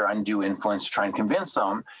used their undue influence to try and convince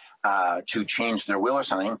them to change their will or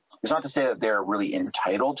something. It's not to say that they're really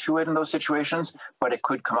entitled to it in those situations, but it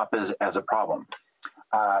could come up as a problem.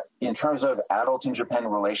 In terms of adult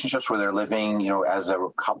independent relationships where they're living, as a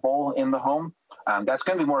couple in the home, that's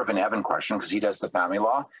going to be more of an Evan question because he does the family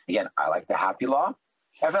law. Again, I like the happy law.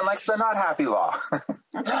 Evan likes the not happy law.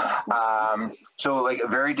 So like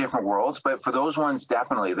very different worlds, but for those ones,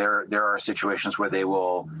 definitely there are situations where they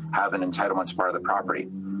will have an entitlement to part of the property.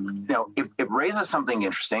 It raises something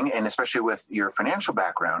interesting, and especially with your financial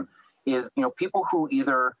background, is, people who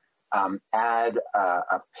either add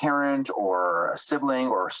a parent or a sibling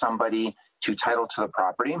or somebody to title to the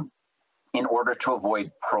property in order to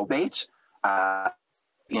avoid probate.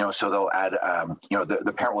 So they'll add,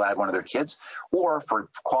 the parent will add one of their kids, or for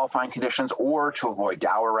qualifying conditions, or to avoid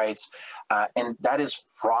dower rights. And that is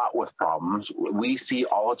fraught with problems. We see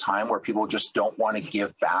all the time where people just don't want to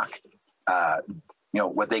give back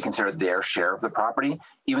what they consider their share of the property,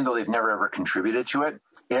 even though they've never ever contributed to it.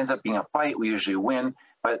 It ends up being a fight. We usually win,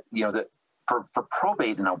 but for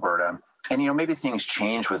probate in Alberta, and maybe things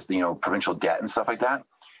change with provincial debt and stuff like that,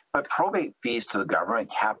 but probate fees to the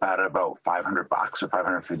government cap out at about $500 or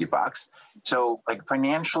 $550. So like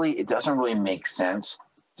financially, it doesn't really make sense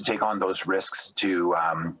to take on those risks to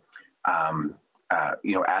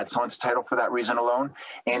add someone's title for that reason alone.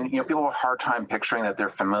 And people have a hard time picturing that their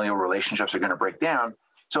familial relationships are going to break down.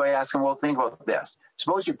 So I ask them, well, think about this.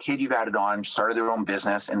 Suppose your kid you've added on started their own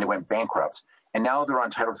business and they went bankrupt, and now they're on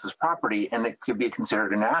title to this property, and it could be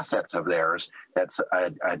considered an asset of theirs that's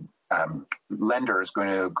a lender is going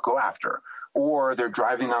to go after. Or they're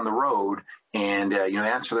driving on the road and they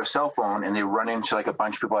answer their cell phone and they run into like a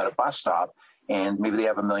bunch of people at a bus stop, and maybe they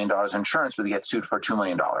have $1 million insurance, but they get sued for $2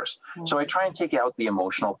 million. Mm-hmm. So I try and take out the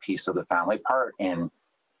emotional piece of the family part, and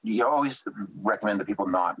you always recommend that people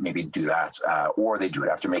not maybe do that, or they do it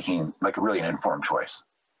after making like really an informed choice.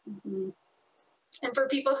 Mm-hmm. And for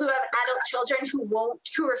people who have adult children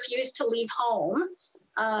who refuse to leave home,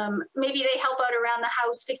 maybe they help out around the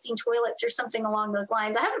house fixing toilets or something along those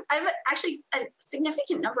lines. I have actually a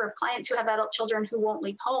significant number of clients who have adult children who won't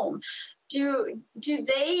leave home. Do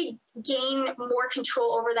they gain more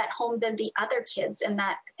control over that home than the other kids in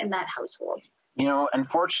that household?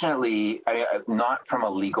 Unfortunately, not from a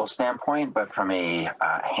legal standpoint, but from a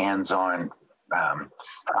hands-on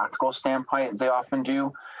practical standpoint, they often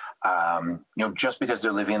do. Just because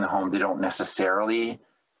they're living in the home, they don't necessarily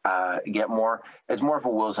get more. It's more of a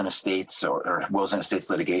wills and estates or wills and estates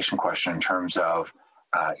litigation question in terms of,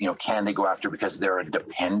 can they go after because they're a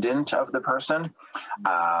dependent of the person?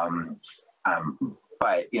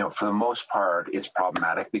 But for the most part, it's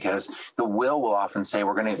problematic because the will often say,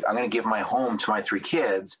 I'm going to give my home to my 3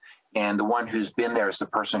 kids, and the one who's been there is the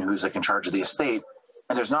person who's like in charge of the estate.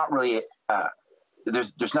 And there's not really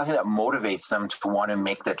there's nothing that motivates them to want to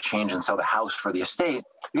make that change and sell the house for the estate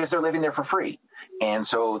because they're living there for free. And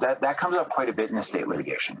so that comes up quite a bit in estate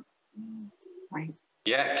litigation. Right.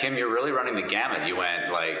 Yeah, Kim, you're really running the gamut. You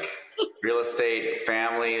went like real estate,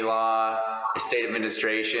 family law, estate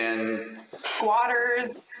administration,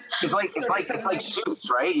 squatters. It's like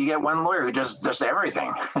Suits, right? You get one lawyer who does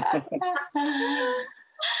everything.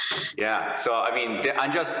 Yeah. So, I mean,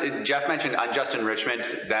 Jeff mentioned unjust enrichment.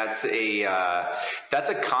 That's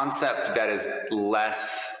a concept that is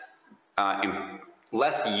less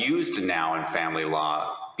used now in family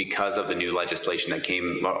law because of the new legislation that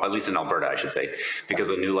came, or at least in Alberta, I should say, because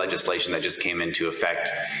of the new legislation that just came into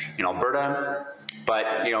effect in Alberta.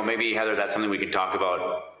 But, maybe, Heather, that's something we could talk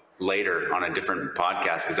about later on a different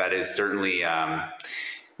podcast, because that is certainly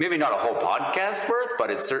maybe not a whole podcast worth, but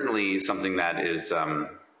it's certainly something that is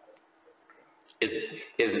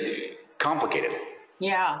complicated.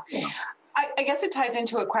 Yeah. I guess it ties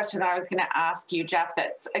into a question that I was going to ask you, Jeff,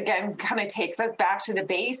 that's, again, kind of takes us back to the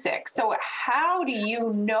basics. So how do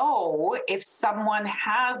you know if someone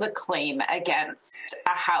has a claim against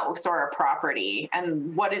a house or a property,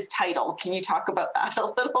 and what is title? Can you talk about that a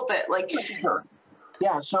little bit? Sure.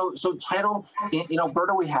 Yeah, so title, in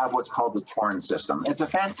Alberta, we have what's called the Torrens system. It's a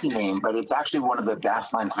fancy name, but it's actually one of the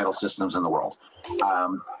best land title systems in the world.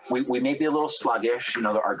 We may be a little sluggish.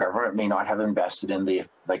 Our government may not have invested in the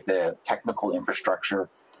technical infrastructure,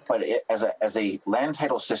 but as a land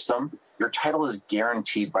title system, your title is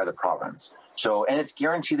guaranteed by the province. So, and it's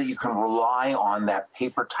guaranteed that you can rely on that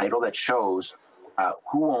paper title that shows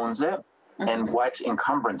who owns it and what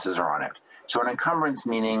encumbrances are on it. So an encumbrance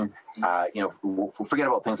meaning, we'll forget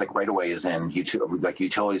about things like right-of-ways and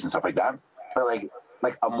utilities and stuff like that, but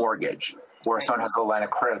like a mortgage, or if someone has a line of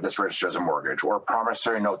credit that's registered as a mortgage, or a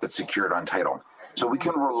promissory note that's secured on title. So we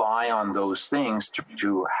can rely on those things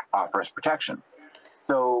to offer us protection.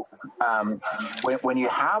 So when you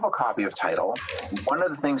have a copy of title, one of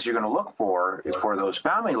the things you're going to look for those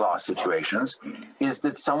family law situations is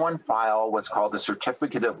that someone file what's called the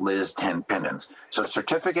Certificate of Lis Pendens. So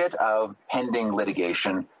Certificate of Pending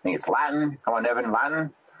Litigation. I think it's Latin. Come on, Evan,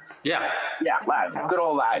 Latin? Yeah. Yeah, Latin. Good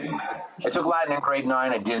old Latin. I took Latin in grade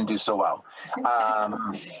 9. I didn't do so well.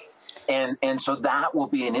 And so that will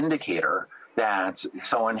be an indicator that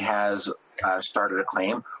someone has started a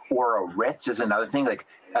claim. Or a writ is another thing. Like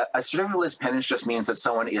a certificate of lis pendens just means that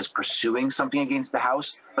someone is pursuing something against the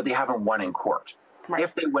house, but they haven't won in court. Right.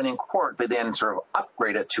 If they win in court, they then sort of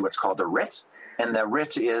upgrade it to what's called a writ. And the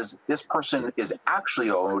writ is this person is actually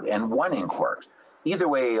owed and won in court. Either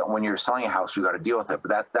way, when you're selling a house, we've got to deal with it.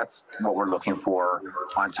 But that's what we're looking for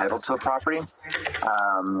on title to the property.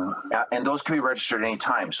 And those can be registered at any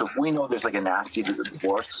time. So if we know there's like a nasty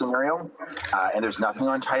divorce scenario and there's nothing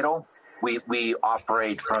on title, we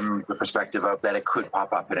operate from the perspective of that it could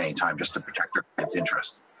pop up at any time just to protect our client's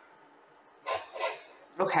interests.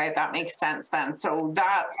 Okay, that makes sense then. So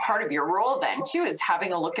that's part of your role then too, is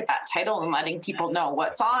having a look at that title and letting people know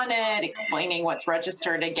what's on it, explaining what's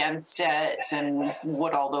registered against it and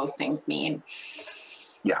what all those things mean.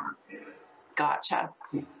 Yeah. Gotcha.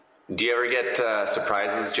 Do you ever get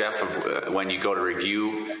surprises, Jeff, of when you go to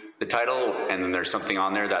review the title and then there's something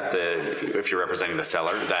on there that if you're representing the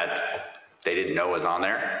seller, that they didn't know was on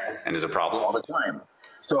there and is a problem? All the time.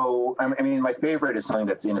 So, I mean, my favorite is something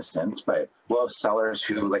that's innocent, but we'll have sellers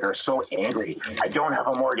who like are so angry. I don't have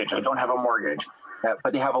a mortgage.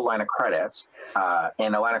 But they have a line of credit,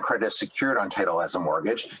 and a line of credit is secured on title as a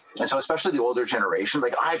mortgage. And so especially the older generation,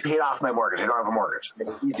 like, I paid off my mortgage. I don't have a mortgage.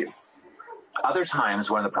 You do. Other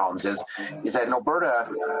times, one of the problems is that in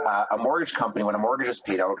Alberta, a mortgage company, when a mortgage is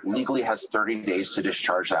paid out, legally has 30 days to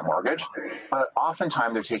discharge that mortgage. But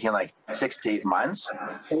oftentimes they're taking like 6 to 8 months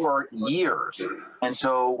or years. And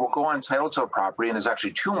so we'll go on title to a property, and there's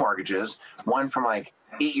actually 2 mortgages, one from like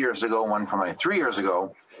 8 years ago, one from like 3 years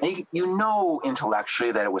ago. And you know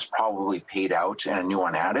intellectually that it was probably paid out and a new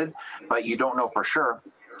one added, but you don't know for sure.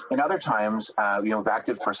 And other times, we've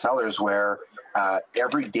acted for sellers where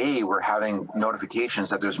every day we're having notifications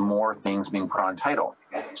that there's more things being put on title.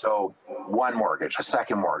 So one mortgage, a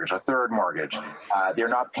second mortgage, a third mortgage. They're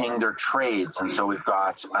not paying their trades. And so we've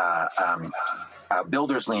got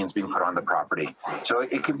builder's liens being put on the property. So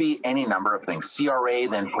it could be any number of things. CRA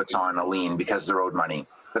then puts on a lien because they're owed money.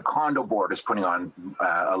 The condo board is putting on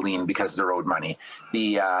a lien because they're owed money.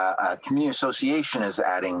 The community association is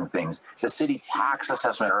adding things. The city tax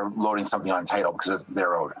assessment are loading something on title because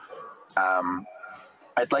they're owed.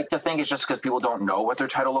 I'd like to think it's just because people don't know what their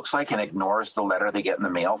title looks like and ignores the letter they get in the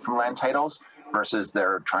mail from land titles versus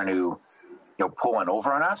they're trying to pull one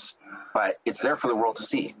over on us. But it's there for the world to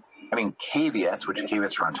see. I mean, caveats, which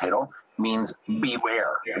caveats are on title, means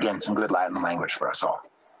beware. Again, some good Latin language for us all.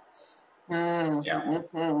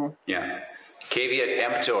 Yeah. Caveat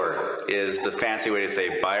emptor is the fancy way to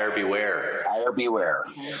say buyer beware. Buyer beware.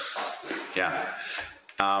 Yeah.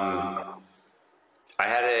 I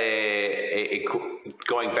had a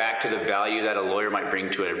going back to the value that a lawyer might bring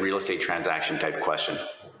to a real estate transaction type question.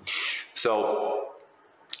 So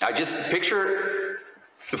I just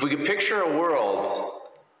if we could picture a world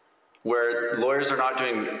where lawyers are not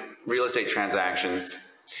doing real estate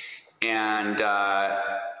transactions, and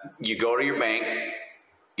you go to your bank,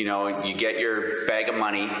 you get your bag of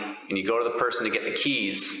money, and you go to the person to get the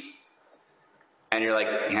keys, and you're like,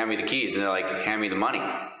 hand me the keys, and they're like, hand me the money.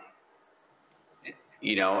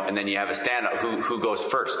 And then you have a standout. Who goes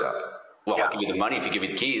first? Well, yeah. I'll give you the money if you give me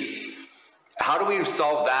the keys. How do we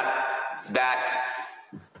solve that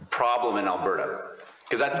problem in Alberta?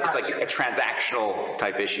 Because it's like a transactional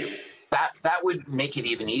type issue. That would make it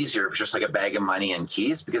even easier if it's just like a bag of money and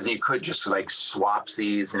keys, because you could just like swap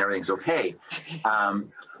these and everything's okay.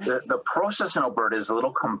 The process in Alberta is a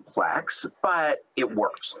little complex, but it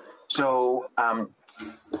works. So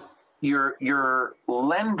your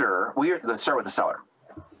lender, let's start with the seller.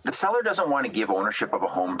 The seller doesn't want to give ownership of a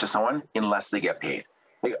home to someone unless they get paid.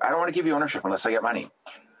 Like, I don't want to give you ownership unless I get money.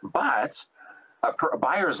 But a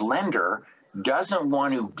buyer's lender doesn't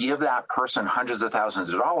want to give that person hundreds of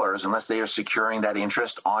thousands of dollars unless they are securing that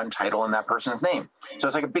interest on title in that person's name. So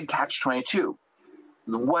it's like a big catch-22.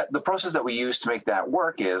 What the process that we use to make that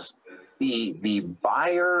work is the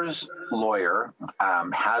buyer's lawyer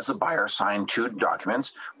has the buyer sign 2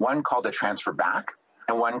 documents, one called a transfer back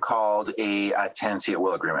and one called a tenancy at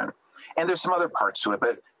will agreement. And there's some other parts to it,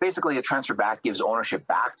 but basically a transfer back gives ownership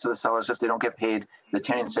back to the sellers if they don't get paid. The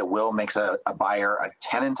tenants at will makes a buyer a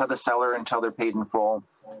tenant of the seller until they're paid in full.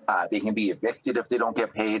 They can be evicted if they don't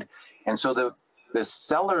get paid. And so the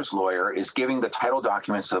seller's lawyer is giving the title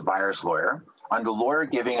documents to the buyer's lawyer, and the lawyer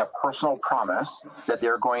giving a personal promise that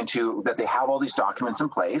that they have all these documents in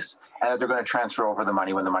place and that they're going to transfer over the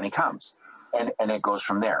money when the money comes. And it goes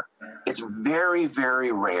from there. It's very,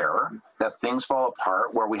 very rare that things fall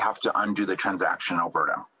apart where we have to undo the transaction in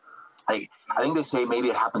Alberta. I think they say maybe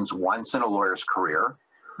it happens once in a lawyer's career.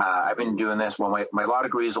 I've been doing this. Well, my law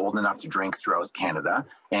degree is old enough to drink throughout Canada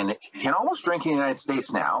and can almost drink in the United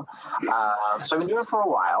States now. So I've been doing it for a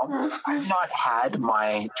while. I've not had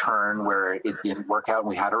my turn where it didn't work out and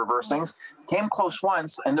we had to reverse things. Came close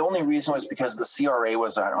once, and the only reason was because the CRA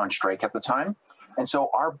was on strike at the time. And so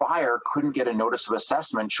our buyer couldn't get a notice of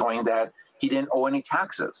assessment showing that he didn't owe any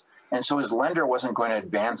taxes. And so his lender wasn't going to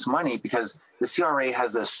advance money because the CRA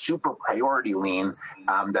has a super priority lien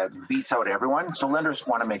that beats out everyone. So lenders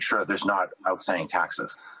want to make sure there's not outstanding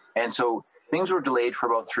taxes. And so things were delayed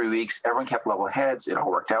for about 3 weeks. Everyone kept level heads. It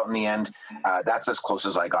all worked out in the end. That's as close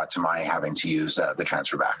as I got to my having to use the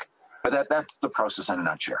transfer back. But that's the process in a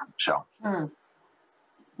nutshell.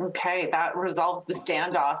 Okay, that resolves the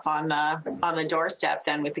standoff on the doorstep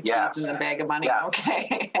then with the keys and the bag of money. Yeah.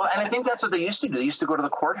 Okay. Well, and I think that's what they used to do. They used to go to the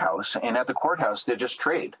courthouse, and at the courthouse, they just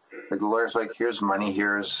trade. Like the lawyer's like, here's money,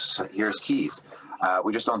 here's keys.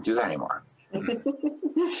 We just don't do that anymore.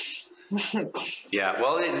 Yeah,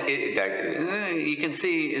 well, you can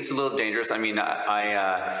see it's a little dangerous. I mean,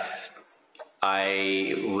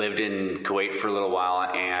 I lived in Kuwait for a little while,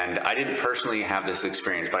 and I didn't personally have this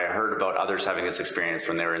experience, but I heard about others having this experience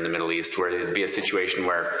when they were in the Middle East, where there'd be a situation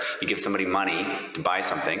where you give somebody money to buy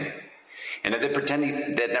something, and then they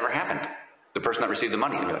pretend that never happened. The person that received the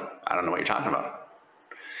money, they'd be like, I don't know what you're talking about.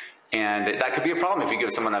 And that could be a problem if you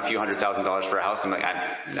give someone a few $100,000 for a house. I'm like,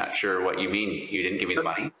 I'm not sure what you mean. You didn't give me the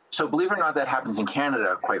money. So believe it or not, that happens in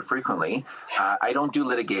Canada quite frequently. I don't do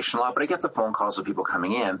litigation law, but I get the phone calls of people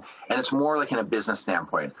coming in, and it's more like in a business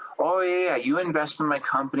standpoint. Oh yeah, you invest in my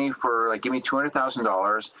company for like, give me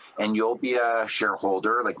 $200,000 and you'll be a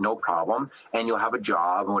shareholder, like no problem, and you'll have a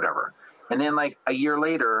job and whatever. And then like a year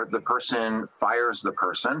later, the person fires the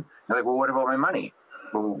person. They're like, well, what about my money?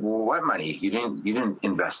 Well, what money? You didn't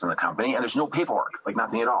invest in the company, and there's no paperwork, like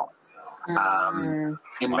nothing at all. In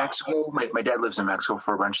Mexico, my dad lives in Mexico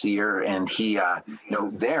for a bunch of the year, and he,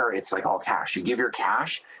 there it's like all cash. You give your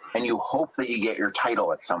cash, and you hope that you get your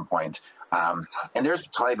title at some point. And there's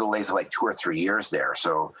title delays of like 2 or 3 years there.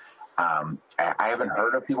 So I haven't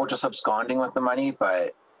heard of people just absconding with the money,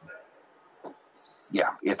 but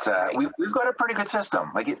yeah, it's we've got a pretty good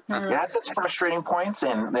system. Like it has its frustrating points,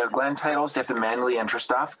 and their land titles, they have to manually enter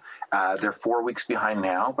stuff. They're 4 weeks behind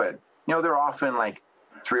now, but they're often like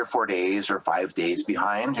 3 or 4 days or 5 days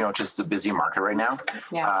behind. Just a busy market right now.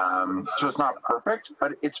 Yeah. So it's not perfect,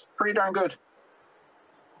 but it's pretty darn good.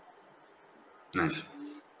 Nice.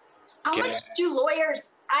 How much do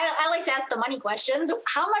lawyers, I like to ask the money questions.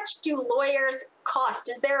 How much do lawyers cost?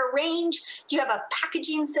 Is there a range? Do you have a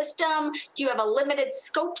packaging system? Do you have a limited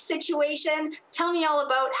scope situation? Tell me all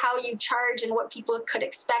about how you charge and what people could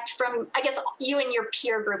expect from, I guess, you and your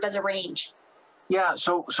peer group as a range. Yeah,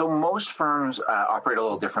 so most firms operate a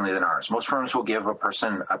little differently than ours. Most firms will give a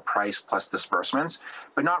person a price plus disbursements,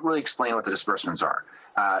 but not really explain what the disbursements are.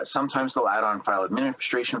 Sometimes they'll add on file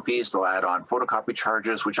administration fees, they'll add on photocopy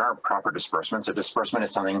charges, which aren't proper disbursements. A disbursement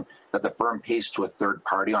is something that the firm pays to a third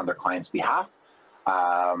party on their client's behalf.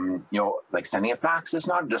 Like sending a fax is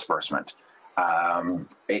not a disbursement. And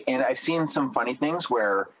I've seen some funny things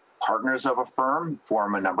where partners of a firm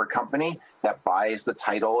form a numbered company that buys the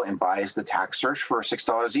title and buys the tax search for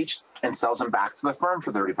 $6 each and sells them back to the firm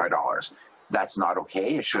for $35. That's not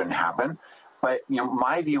okay. It shouldn't happen. But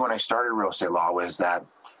my view when I started real estate law was that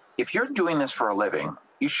if you're doing this for a living,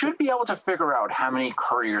 you should be able to figure out how many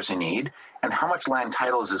couriers you need and how much land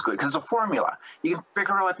titles is good, because it's a formula. You can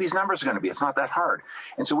figure out what these numbers are going to be. It's not that hard.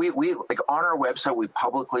 And so we like on our website, we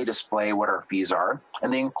publicly display what our fees are,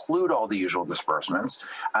 and they include all the usual disbursements.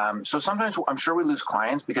 So sometimes I'm sure we lose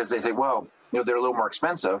clients because they say, well, they're a little more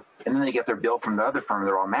expensive, and then they get their bill from the other firm.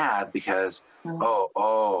 They're all mad because,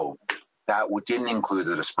 that didn't include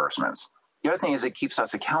the disbursements. The other thing is it keeps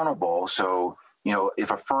us accountable. So, if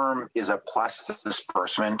a firm is a plus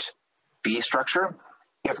disbursement fee structure,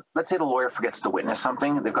 if let's say the lawyer forgets to witness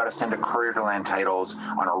something, they've got to send a courier to land titles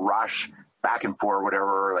on a rush back and forth,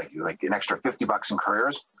 whatever, like an extra $50 in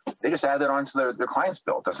couriers. They just add that onto their client's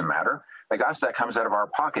bill. It doesn't matter. Like us, that comes out of our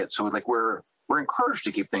pocket. So we're encouraged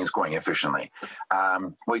to keep things going efficiently.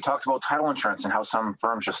 We talked about title insurance and how some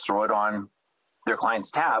firms just throw it on their client's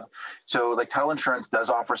tab. So like title insurance does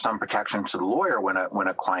offer some protection to the lawyer when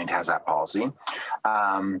a client has that policy.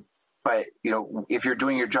 But if you're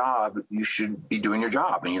doing your job, you should be doing your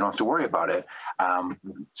job and you don't have to worry about it.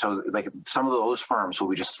 So like some of those firms will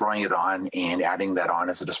be just throwing it on and adding that on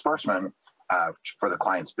as a disbursement for the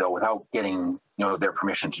client's bill without getting their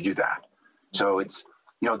permission to do that. So it's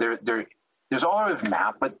there's all of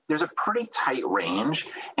map, but there's a pretty tight range,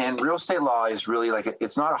 and real estate law is really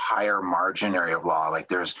it's not a higher margin area of law. Like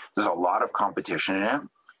there's a lot of competition in it,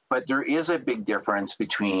 but there is a big difference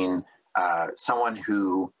between someone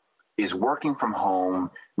who is working from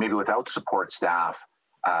home, maybe without support staff,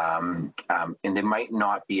 and they might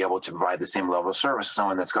not be able to provide the same level of service as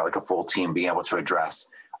someone that's got like a full team being able to address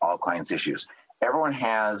all clients' issues. Everyone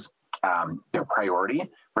has their priority.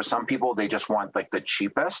 For some people, they just want like the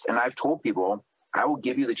cheapest. And I've told people, I will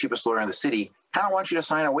give you the cheapest lawyer in the city. I don't want you to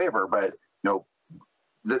sign a waiver, but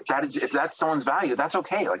that is, if that's someone's value, that's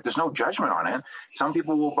okay. Like there's no judgment on it. Some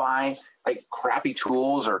people will buy like crappy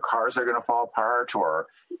tools or cars that are going to fall apart, or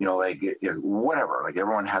whatever. Like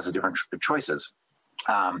everyone has a different choices.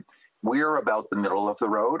 We're about the middle of the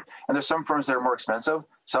road, and there's some firms that are more expensive.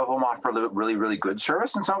 Some of them offer really, really good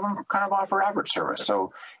service, and some of them kind of offer average service.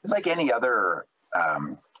 So it's like any other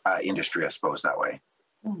industry, I suppose, that way.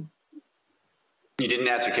 You didn't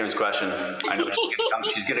answer Kim's question. I know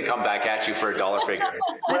she's going to come back at you for a dollar figure.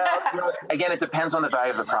 Well, again, it depends on the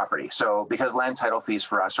value of the property. So because land title fees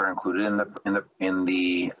for us are included in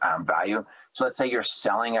the value. So let's say you're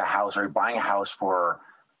selling a house or you're buying a house for.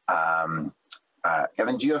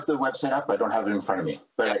 Evan, do you have the website up? I don't have it in front of me,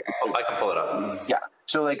 but I can pull it up. Yeah.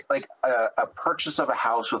 So like a purchase of a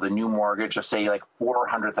house with a new mortgage of say like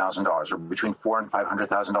 $400,000 or between $400,000 and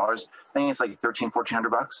 $500,000. I think it's like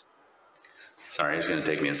 $1,400. Sorry, it's going to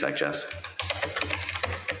take me a sec, Jess.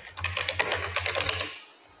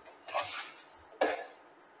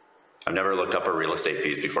 I've never looked up our real estate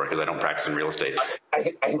fees before because I don't practice in real estate.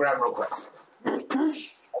 I can grab them real quick.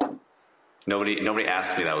 Nobody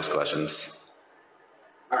asked me those questions.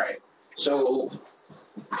 All right. So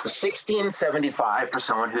 $1,675 for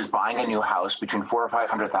someone who's buying a new house between $400,000 or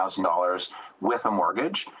 $500,000 with a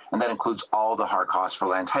mortgage, and that includes all the hard costs for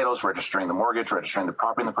land titles, registering the mortgage, registering the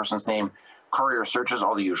property in the person's name, courier searches,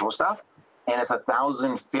 all the usual stuff. And it's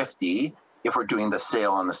 $1,050 if we're doing the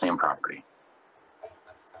sale on the same property.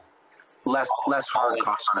 Less hard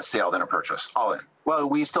costs on a sale than a purchase. All in. Well,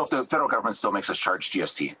 we still have to. Federal government still makes us charge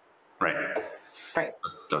GST. Right. Right.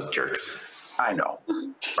 Those jerks. I know.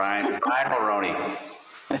 Brian Mulroney.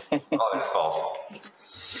 All his fault.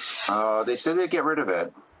 They said they'd get rid of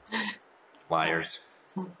it. Liars.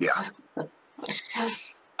 Yeah.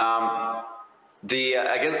 I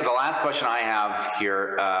guess the last question I have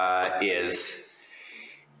here is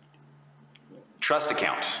trust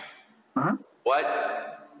account. Mm-hmm.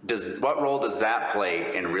 What role does that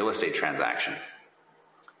play in real estate transaction?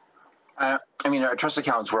 Our trust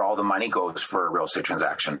account is where all the money goes for a real estate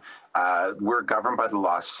transaction. We're governed by the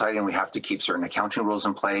Law Society, and we have to keep certain accounting rules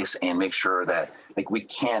in place and make sure that we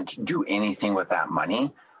can't do anything with that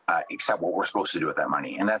money except what we're supposed to do with that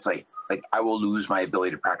money. And that's like I will lose my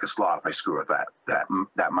ability to practice law if I screw with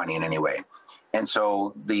that money in any way. And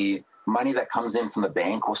so the money that comes in from the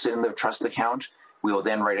bank will sit in the trust account. We will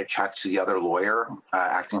then write a check to the other lawyer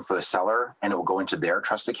acting for the seller, and it will go into their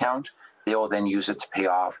trust account. They will then use it to pay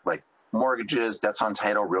off mortgages, debts on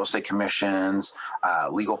title, real estate commissions,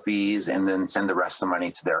 legal fees, and then send the rest of the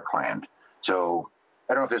money to their client. So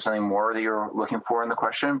I don't know if there's something more that you're looking for in the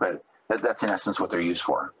question, but that's in essence what they're used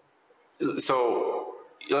for. So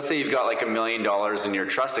let's say you've got $1 million in your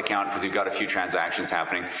trust account because you've got a few transactions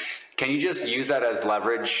happening. Can you just use that as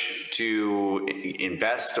leverage to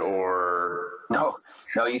invest or? No,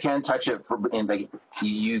 you can't touch it.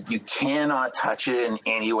 You cannot touch it in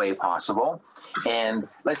any way possible. And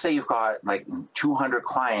let's say you've got 200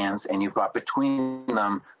 clients and you've got between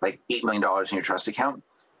them $8 million in your trust account.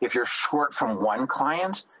 If you're short from one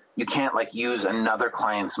client, you can't use another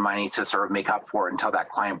client's money to sort of make up for it until that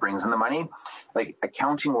client brings in the money.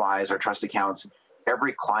 Accounting wise, our trust accounts,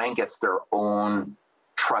 every client gets their own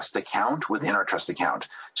trust account within our trust account.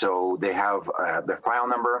 So they have their file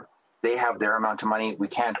number, they have their amount of money. We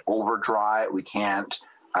can't overdraw it. We can't,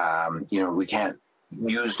 we can't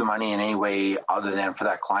use the money in any way other than for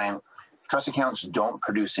that client. Trust accounts don't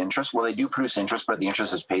produce interest. Well, they do produce interest, but the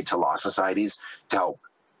interest is paid to law societies to help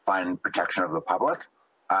fund protection of the public.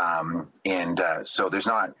 So there's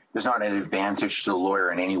not an advantage to the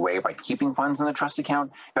lawyer in any way by keeping funds in the trust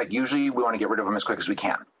account. In fact, usually we want to get rid of them as quick as we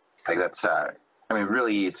can. That's,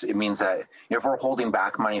 really, it means that if we're holding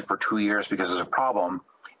back money for 2 years because there's a problem,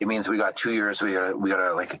 it means we got 2 years. We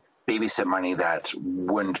gotta babysit money that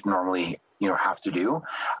wouldn't normally have to do.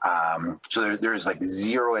 So there's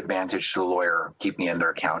zero advantage to the lawyer keeping in their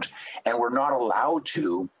account, and we're not allowed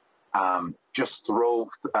to just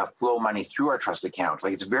flow money through our trust account.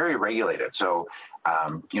 It's very regulated. So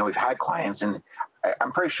we've had clients, and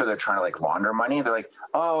I'm pretty sure they're trying to like launder money. They're like,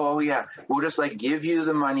 oh yeah, we'll just like give you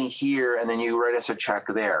the money here and then you write us a check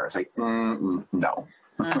there. It's like, no.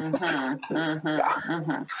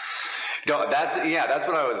 No, that's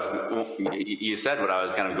what I was, you said what I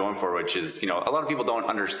was kind of going for, which is, a lot of people don't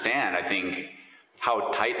understand, I think,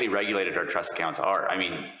 how tightly regulated our trust accounts are. I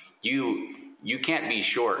mean, you can't be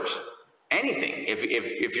short anything.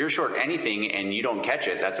 If you're short anything and you don't catch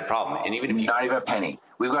it, that's a problem. And even if you not even a penny,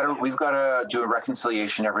 we've got to do a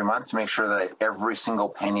reconciliation every month to make sure that every single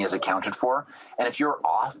penny is accounted for. And if you're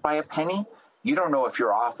off by a penny, you don't know if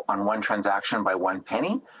you're off on one transaction by 1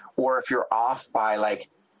 penny or if you're off by like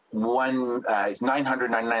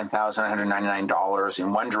 $999,999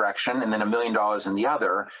 in one direction and then $1 million in the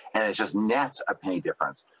other, and it's just nets a penny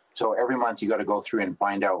difference. So every month you got to go through and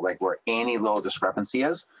find out like where any little discrepancy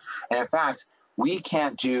is. And in fact, we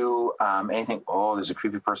can't do anything. Oh, there's a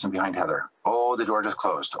creepy person behind Heather. Oh, the door just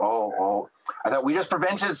closed. Oh, I thought we just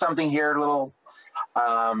prevented something here. Little.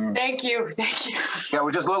 Thank you. Yeah,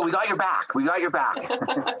 we got your back. We got your back.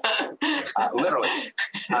 Literally.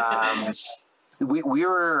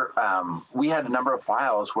 We had a number of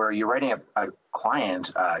files where you're writing a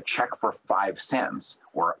client a check for 5 cents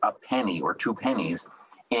or a penny or 2 pennies,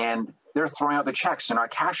 and they're throwing out the checks. They're not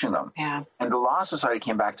cashing them. Yeah. And the Law Society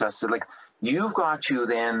came back to us and said, like, you've got to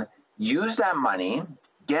then use that money,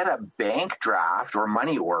 get a bank draft or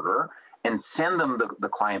money order, and send them the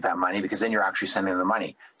client that money, because then you're actually sending them the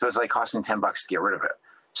money. So it's like costing $10 to get rid of it.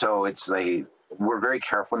 So it's like, we're very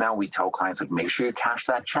careful now. We tell clients, like, make sure you cash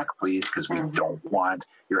that check, please, because we don't want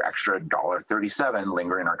your extra $1.37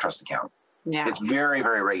 lingering in our trust account. Yeah. It's very,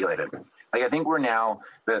 very regulated. Like, I think we're now,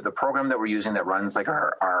 the program that we're using that runs like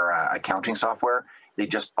our accounting software, they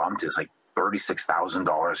just bumped it. It's like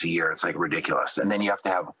 $36,000 a year. It's like ridiculous. And then you have to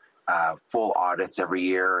have full audits every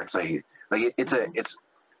year. It's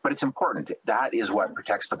but it's important. That is what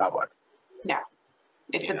protects the public. Yeah.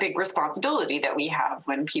 It's a big responsibility that we have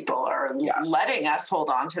when people are letting us hold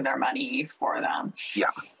on to their money for them. Yeah.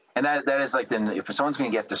 And that is like, then if someone's going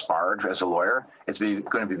to get disbarred as a lawyer, it's going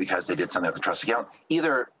to be because they did something with the trust account,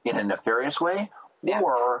 either in a nefarious way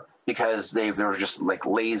or because they were just like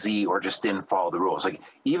lazy or just didn't follow the rules. Like,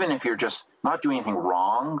 even if you're just not doing anything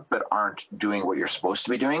wrong, but aren't doing what you're supposed to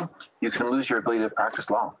be doing, you can lose your ability to practice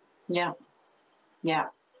law. Yeah. Yeah.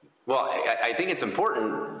 Well, I think it's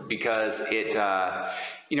important because it,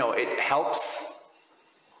 it helps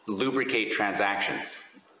lubricate transactions,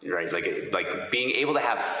 right? Like being able to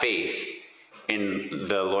have faith in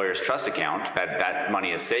the lawyer's trust account, that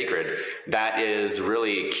money is sacred. That is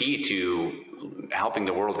really key to helping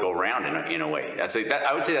the world go around in a way. I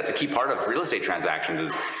would say that's a key part of real estate transactions,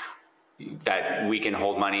 is that we can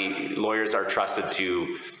hold money. Lawyers are trusted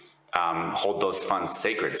to hold those funds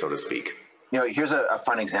sacred, so to speak. Here's a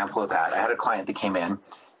fun example of that. I had a client that came in,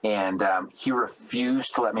 and he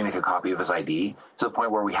refused to let me make a copy of his ID, to the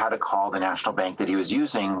point where we had to call the national bank that he was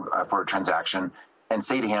using for a transaction and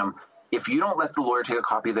say to him, if you don't let the lawyer take a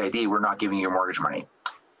copy of the ID, we're not giving you your mortgage money.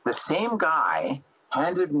 The same guy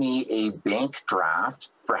handed me a bank draft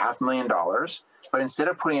for $500,000, but instead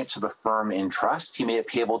of putting it to the firm in trust, he made it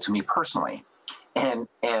payable to me personally. And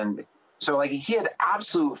so, like, he had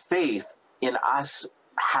absolute faith in us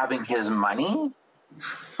having his money,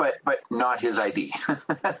 but not his ID.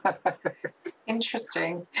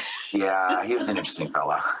 Interesting. Yeah, he was an interesting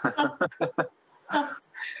fella.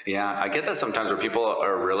 Yeah, I get that sometimes, where people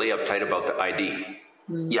are really uptight about the ID.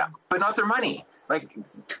 Yeah, but not their money. Like,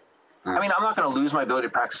 I mean, I'm not going to lose my ability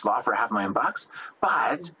to practice law for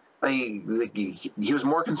 $500,000, but he was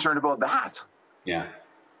more concerned about that. Yeah.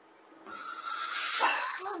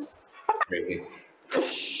 Crazy.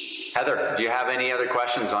 Heather, do you have any other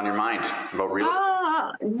questions on your mind about real estate?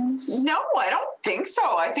 No, I don't think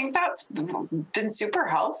so. I think that's been super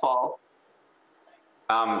helpful.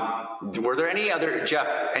 Were there any other, Jeff,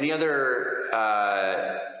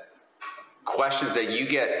 questions that you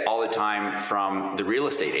get all the time from the real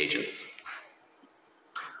estate agents?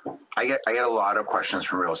 I get a lot of questions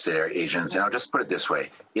from real estate agents, and I'll just put it this way.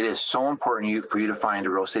 It is so important for you to find a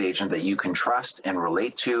real estate agent that you can trust and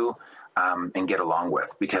relate to, and get along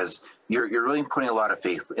with, because you're really putting a lot of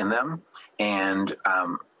faith in them. And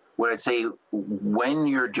what I'd say, when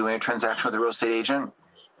you're doing a transaction with a real estate agent,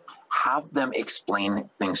 have them explain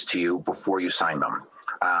things to you before you sign them.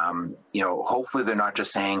 Hopefully they're not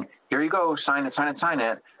just saying, here you go, sign it, sign it, sign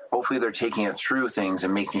it. Hopefully they're taking it through things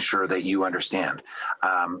and making sure that you understand.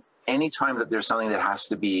 Anytime that there's something that has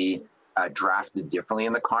to be drafted differently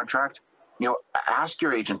in the contract, ask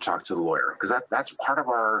your agent to talk to the lawyer, because that's part of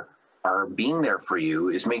our being there for you,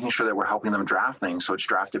 is making sure that we're helping them draft things so it's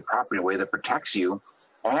drafted properly in a way that protects you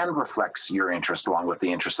and reflects your interest along with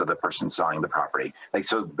the interest of the person selling the property. Like,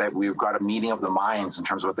 so that we've got a meeting of the minds in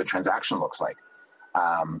terms of what the transaction looks like.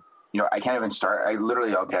 I can't even start.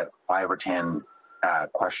 I'll get 5 or 10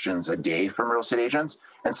 questions a day from real estate agents,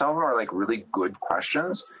 and some of them are like really good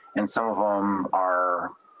questions, and some of them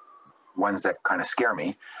are ones that kind of scare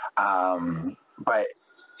me. But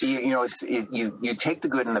you take the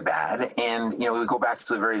good and the bad, and we go back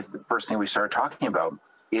to the very first thing we started talking about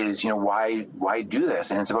is why do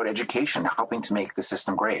this? And it's about education, helping to make the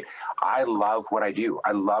system great. I love what I do.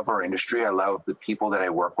 I love our industry. I love the people that I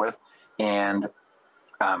work with, and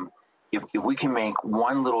if we can make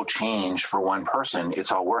one little change for one person,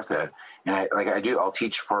 it's all worth it. And I'll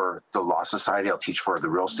teach for the Law Society. I'll teach for the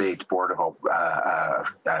Real Estate Board of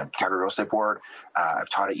Calgary Real Estate Board. I've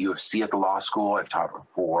taught at U of C at the law school. I've taught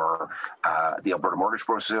for the Alberta Mortgage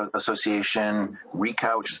Brokers Association,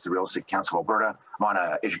 RECA, which is the Real Estate Council of Alberta. I'm on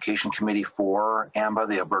an education committee for AMBA,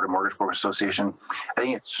 the Alberta Mortgage Brokers Association. I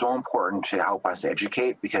think it's so important to help us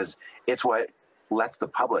educate because it's what lets the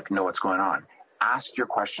public know what's going on. Ask your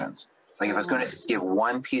questions. Like if I was going to give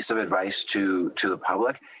one piece of advice to the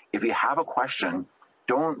public, if you have a question,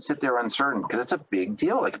 don't sit there uncertain because it's a big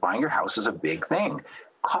deal. Like buying your house is a big thing.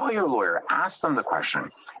 Call your lawyer, ask them the question.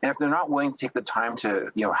 And if they're not willing to take the time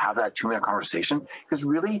to, have that 2-minute conversation, because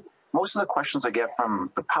really most of the questions I get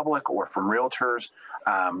from the public or from realtors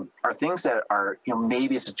are things that are,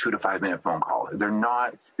 maybe it's a 2 to 5 minute phone call. They're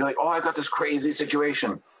like, oh, I got this crazy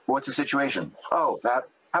situation. What's the situation? Oh, that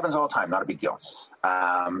happens all the time. Not a big deal.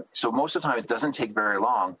 So most of the time, it doesn't take very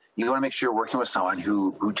long. You want to make sure you're working with someone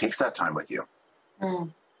who takes that time with you.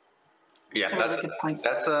 Mm. Yeah, That's a really good point.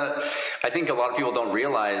 I think a lot of people don't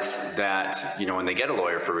realize that, when they get a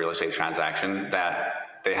lawyer for a real estate transaction,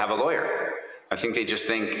 that they have a lawyer. I think they just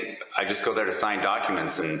think, I just go there to sign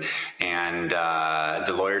documents and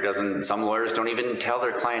the lawyer doesn't, some lawyers don't even tell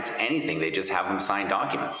their clients anything. They just have them sign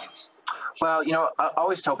documents. Well, I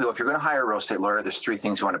always tell people if you're going to hire a real estate lawyer, there's 3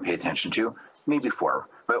 things you want to pay attention to, maybe 4.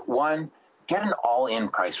 But 1, get an all-in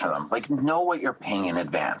price for them. Like know what you're paying in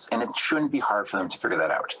advance, and it shouldn't be hard for them to figure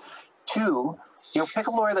that out. 2, pick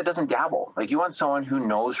a lawyer that doesn't dabble. Like you want someone who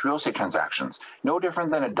knows real estate transactions. No different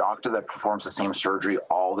than a doctor that performs the same surgery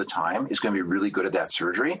all the time is going to be really good at that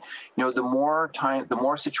surgery. The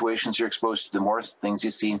more situations you're exposed to, the more things you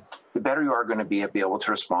see, the better you are going to be able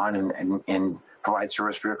to respond and provide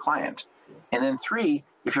service for your client. And then 3,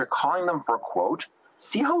 if you're calling them for a quote,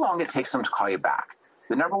 see how long it takes them to call you back.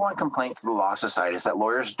 The number 1 complaint to the Law Society is that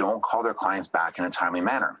lawyers don't call their clients back in a timely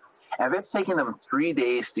manner. And if it's taking them 3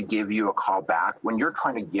 days to give you a call back when you're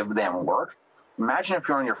trying to give them work, imagine if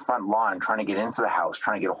you're on your front lawn trying to get into the house,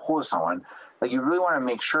 trying to get a hold of someone. Like you really want to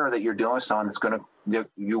make sure that you're dealing with someone that's going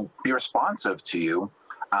to be responsive to you.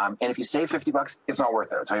 And if you save $50, it's not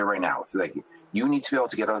worth it. I'll tell you right now. Like you need to be able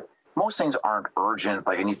to get most things aren't urgent,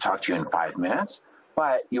 like I need to talk to you in 5 minutes,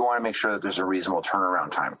 but you want to make sure that there's a reasonable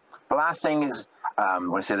turnaround time. The last thing is,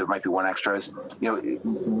 when I say there might be 1 extra is,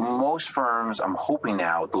 most firms, I'm hoping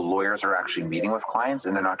now, the lawyers are actually meeting with clients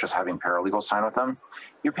and they're not just having paralegals sign with them.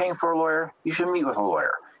 You're paying for a lawyer, you should meet with a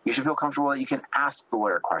lawyer. You should feel comfortable that you can ask the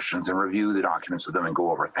lawyer questions and review the documents with them and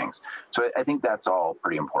go over things. So I think that's all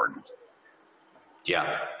pretty important.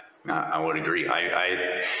 Yeah. I would agree.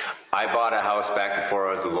 I bought a house back before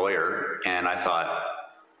I was a lawyer, and I thought,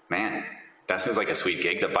 man, that seems like a sweet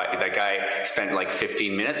gig. That guy spent like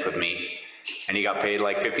 15 minutes with me, and he got paid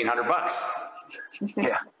like $1,500.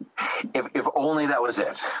 Yeah, if only that was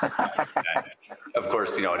it. Of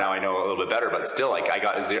course, now I know a little bit better, but still, like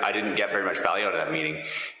I didn't get very much value out of that meeting.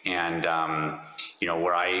 And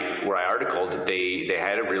where I articled, they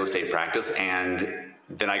had a real estate practice, and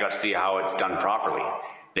then I got to see how it's done properly.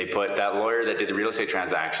 They put that lawyer that did the real estate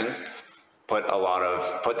transactions, put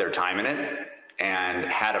their time in it, and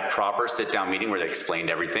had a proper sit-down meeting where they explained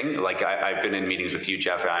everything. Like I've been in meetings with you,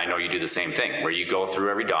 Jeff. I know you do the same thing, where you go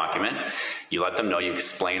through every document, you let them know, you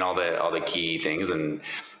explain all the key things, and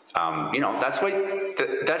that's what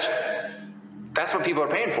people are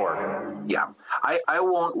paying for. Yeah, I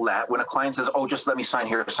won't when a client says, "Oh, just let me sign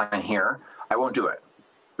here," I won't do it.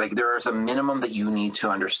 Like there is a minimum that you need to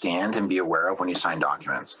understand and be aware of when you sign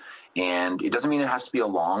documents. And it doesn't mean it has to be a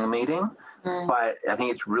long meeting, but I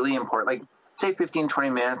think it's really important. Like say 15, 20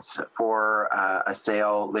 minutes for a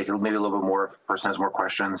sale, like maybe a little bit more if the person has more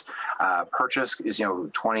questions. Purchase is,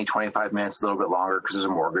 20, 25 minutes, a little bit longer because there's a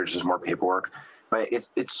mortgage, there's more paperwork. But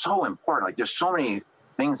it's so important. Like there's so many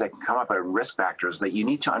things that can come up as risk factors that you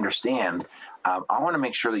need to understand. I want to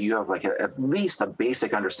make sure that you have like at least a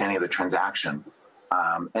basic understanding of the transaction.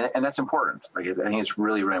 And that's important. Like, I think it's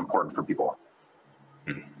really, really important for people.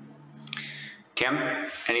 Kim,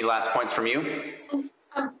 any last points from you?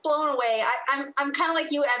 I'm blown away. I'm kind of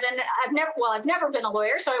like you, Evan. I've never been a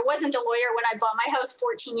lawyer, so I wasn't a lawyer when I bought my house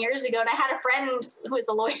 14 years ago. And I had a friend who was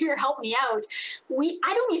a lawyer help me out.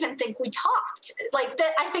 I don't even think we talked.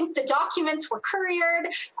 I think the documents were couriered.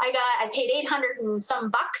 I paid $800 and some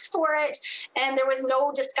bucks for it, and there was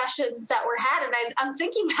no discussions that were had. And I'm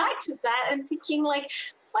thinking back to that and thinking like,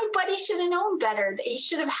 my buddy should have known better. He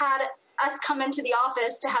should have had us come into the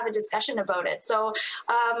office to have a discussion about it. So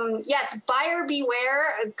yes, buyer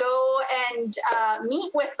beware, go and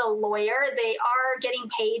meet with the lawyer. They are getting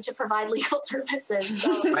paid to provide legal services.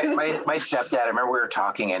 So. my stepdad, I remember we were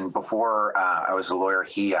talking, and before I was a lawyer,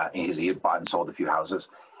 he had bought and sold a few houses.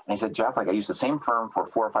 And he said, Jeff, like I used the same firm for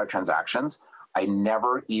 4 or 5 transactions. I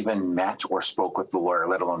never even met or spoke with the lawyer,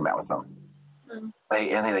 let alone met with them.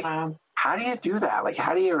 Wow. How do you do that? Like,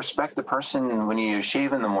 how do you respect the person when you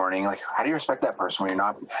shave in the morning? Like, how do you respect that person when you're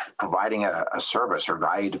not providing a service or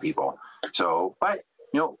value to people? So, but,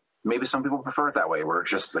 maybe some people prefer it that way, where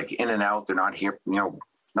it's just like in and out. They're not here,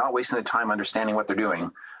 not wasting the time understanding what they're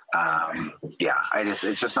doing.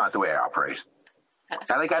 It's just not the way I operate.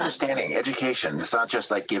 I like understanding education. It's not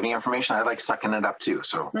just like giving information. I like sucking it up too.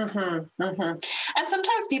 So, And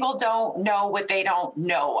sometimes people don't know what they don't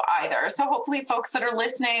know either. So hopefully folks that are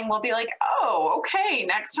listening will be like, oh, okay,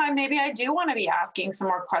 next time maybe I do want to be asking some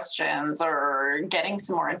more questions or getting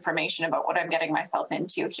some more information about what I'm getting myself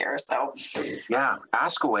into here. So yeah,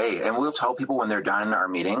 ask away. And we'll tell people when they're done our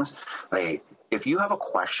meetings, like, if you have a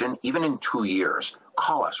question, even in 2 years,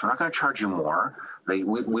 call us. We're not going to charge you more. Like,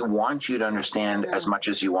 we want you to understand as much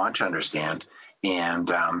as you want to understand. And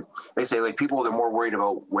they say, like, people, they're more worried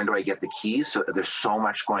about when do I get the keys. So there's so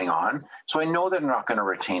much going on. So I know they're not going to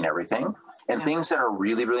retain everything. And things that are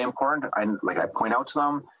really, really important, I point out to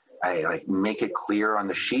them. I make it clear on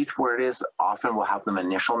the sheet where it is. Often we'll have them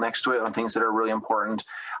initial next to it on things that are really important,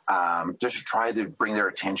 just to try to bring their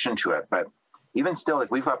attention to it. But even still,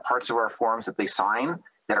 like, we've got parts of our forms that they sign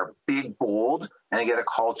that are big, bold, and they get a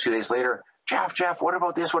call 2 days later. Jeff, what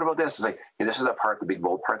about this? What about this? It's like, hey, this is the part, the big,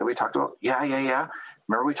 bold part that we talked about. Yeah.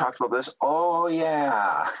 Remember we talked about this? Oh,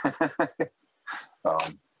 yeah.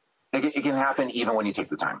 It can happen even when you take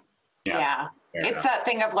the time. Yeah. It's that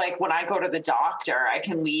thing of like, when I go to the doctor, I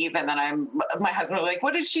can leave and then my husband will be like,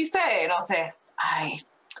 what did she say? And I'll say, I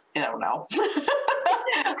don't know.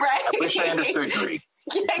 Right? I wish I understood Greek.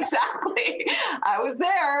 Yeah, exactly. I was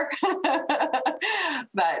there.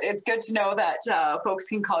 But it's good to know that folks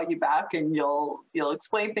can call you back and you'll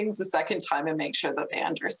explain things the second time and make sure that they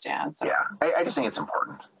understand. So yeah, I just think it's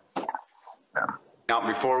important. Yeah. Now,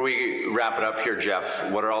 before we wrap it up here, Jeff,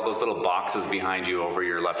 what are all those little boxes behind you over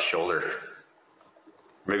your left shoulder?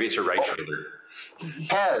 Maybe it's your right shoulder.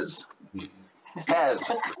 Pez.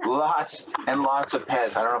 Lots and lots of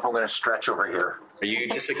Pez. I don't know if I'm going to stretch over here. Are you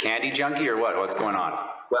just a candy junkie or what? What's going on?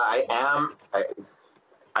 Well, I am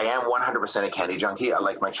 100% a candy junkie. I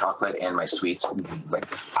like my chocolate and my sweets, like,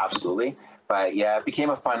 absolutely. But yeah, it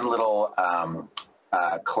became a fun little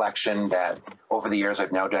collection that over the years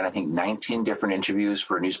I've now done, I think, 19 different interviews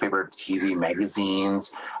for newspaper, TV,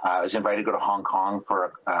 magazines. I was invited to go to Hong Kong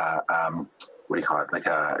for what do you call it? Like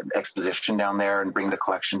an exposition down there and bring the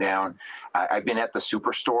collection down. I've been at the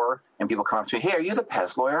Superstore and people come up to me, hey, are you the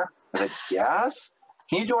Pez lawyer? I was like, yes.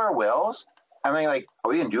 Can you do our wills? I'm like, oh,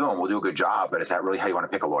 we can do them. We'll do a good job. But is that really how you want to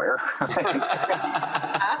pick a lawyer?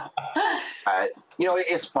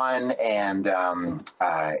 It's fun. And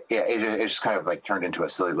it just kind of like turned into a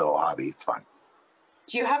silly little hobby. It's fun.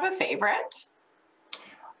 do you have a favorite?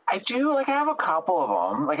 I do. Like, I have a couple of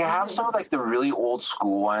them. Like, I have some of like the really old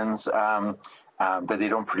school ones that they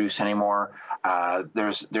don't produce anymore.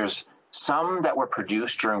 There's some that were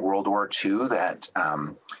produced during World War II that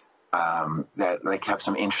like have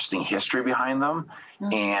some interesting history behind them.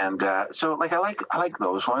 Mm-hmm. And so like I like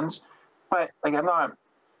those ones, but like I'm not.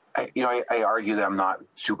 I argue that I'm not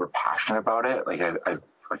super passionate about it. Like I've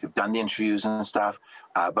done the interviews and stuff,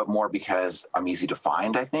 but more because I'm easy to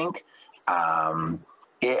find, I think.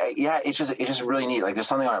 It's just really neat. Like there's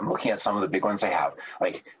something I'm looking at some of the big ones I have,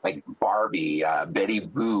 like Barbie, Betty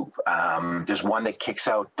Boop. There's one that kicks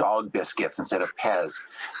out dog biscuits instead of Pez.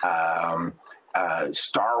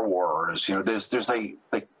 Star Wars. There's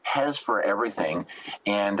like Pez for everything.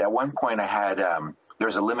 And at one point I had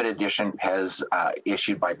there's a limited edition Pez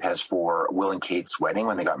issued by Pez for Will and Kate's wedding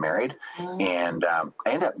when they got married. Mm. And I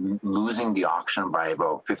ended up losing the auction by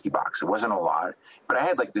about $50. It wasn't a lot, but I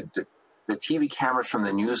had like the TV cameras from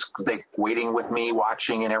the news, like waiting with me,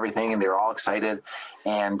 watching and everything, and they were all excited.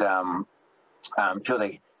 And people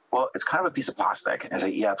like, well, it's kind of a piece of plastic. And I was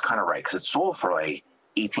like, yeah, it's kind of right, because it sold for like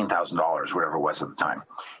 $18,000, whatever it was at the time.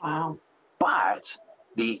 Wow. But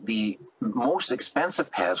the most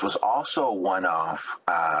expensive Pez was also a one-off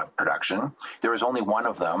production. There was only one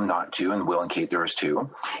of them, not two, and Will and Kate, there was two.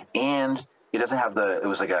 And it doesn't have it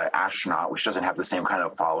was like an astronaut, which doesn't have the same kind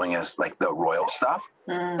of following as like the royal stuff.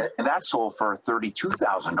 Mm. And that sold for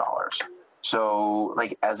 $32,000. So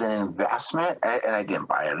like as an investment, and I didn't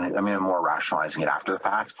buy it. I mean, I'm more rationalizing it after the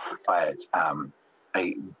fact, but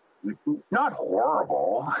not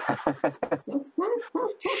horrible.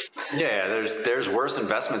 Yeah, there's worse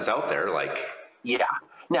investments out there. Like, Yeah.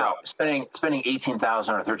 Now, spending $18,000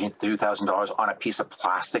 or $32,000 on a piece of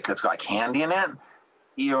plastic that's got candy in it,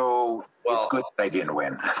 it's good that I didn't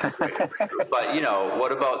win. but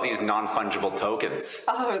what about these non-fungible tokens?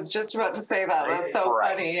 Oh, I was just about to say that. That's so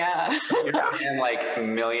funny. Yeah. You're paying like $1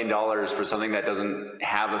 million for something that doesn't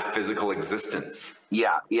have a physical existence.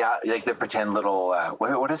 Yeah. Like the pretend little,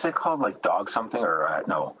 what is it called? Like dog something or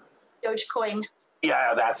no? Dogecoin.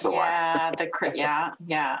 Yeah, that's the one. Yeah.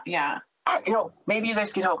 Maybe you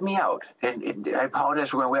guys can help me out. And I apologize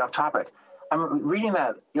for going way off topic. I'm reading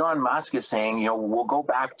that Elon Musk is saying, we'll go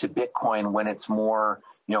back to Bitcoin when it's more,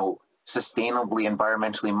 sustainably,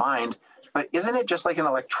 environmentally mined. But isn't it just like an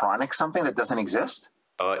electronic something that doesn't exist?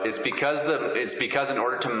 It's because in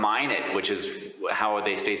order to mine it, which is how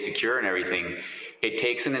they stay secure and everything, it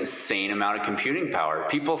takes an insane amount of computing power.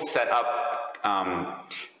 People set up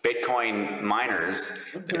Bitcoin miners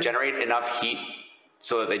that generate enough heat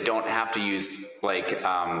so that they don't have to use like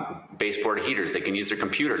baseboard heaters. They can use their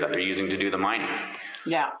computer that they're using to do the mining.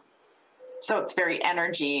 Yeah. So it's very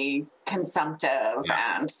energy consumptive.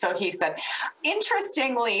 Yeah. And so he said,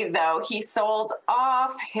 interestingly, though, he sold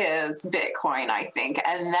off his Bitcoin, I think,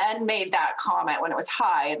 and then made that comment when it was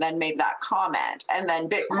high, and then made that comment, and then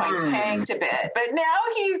Bitcoin tanked a bit. But now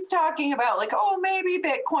he's talking about like, maybe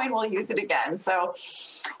Bitcoin will use it again. So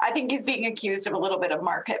I think he's being accused of a little bit of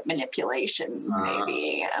market manipulation,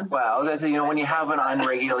 maybe. Well, that's, when you have an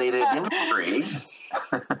unregulated industry.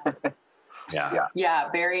 Yeah,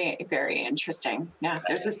 very, very interesting. Yeah,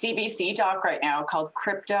 there's a CBC doc right now called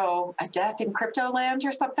A Death in Crypto Land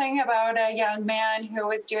or something about a young man who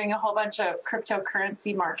was doing a whole bunch of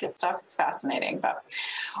cryptocurrency market stuff. It's fascinating, but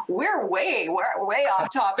we're way off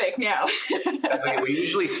topic now. That's okay. We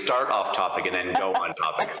usually start off topic and then go on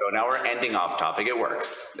topic. So now we're ending off topic. It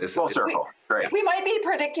works. Full circle. Great. We might be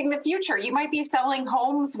predicting the future. You might be selling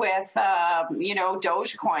homes with,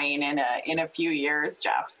 Dogecoin in a few years,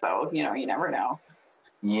 Jeff. So, you never know.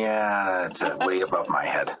 Yeah, it's way above my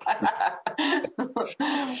head.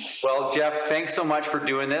 Well, Jeff, thanks so much for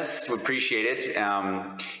doing this. We appreciate it.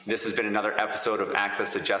 This has been another episode of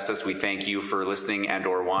Access to Justice. We thank you for listening and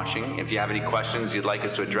or watching. If you have any questions you'd like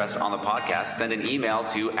us to address on the podcast, send an email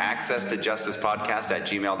to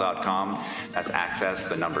accesstojusticepodcast@gmail.com. That's access,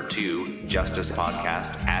 2,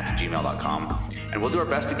 justicepodcast@gmail.com. And we'll do our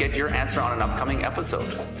best to get your answer on an upcoming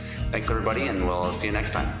episode. Thanks, everybody, and we'll see you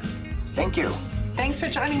next time. Thank you. Thanks for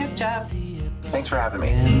joining us, Jeff. Thanks for having me.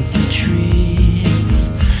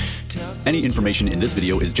 Any information in this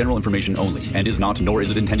video is general information only and is not, nor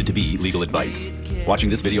is it intended to be, legal advice. Watching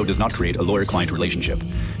this video does not create a lawyer-client relationship.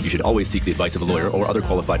 You should always seek the advice of a lawyer or other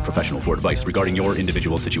qualified professional for advice regarding your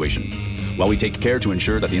individual situation. While we take care to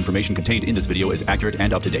ensure that the information contained in this video is accurate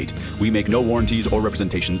and up to date, we make no warranties or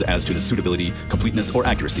representations as to the suitability, completeness, or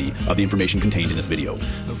accuracy of the information contained in this video.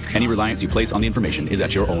 Any reliance you place on the information is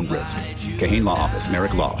at your own risk. Kahane Law Office,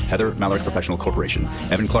 Merrick Law, Heather Malarick Professional Corporation,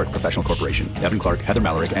 Evan Clark Professional Corporation, Evan Clark, Heather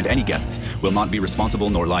Malarick, and any guests will not be responsible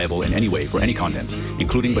nor liable in any way for any content,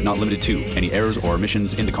 including but not limited to any errors or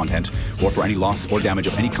omissions in the content, or for any loss or damage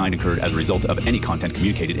of any kind incurred as a result of any content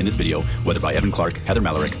communicated in this video, whether by Evan Clark, Heather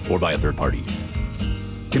Malarick, or by a third party.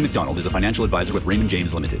 Kim McDonald is a financial advisor with Raymond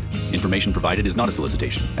James Limited. Information provided is not a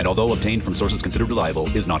solicitation, and although obtained from sources considered reliable,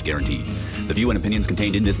 is not guaranteed. The view and opinions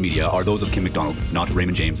contained in this media are those of Kim McDonald, not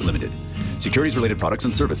Raymond James Limited. Securities-related products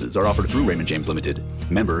and services are offered through Raymond James Limited,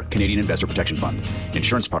 member Canadian Investor Protection Fund.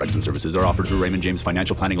 Insurance products and services are offered through Raymond James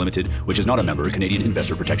Financial Planning Limited, which is not a member Canadian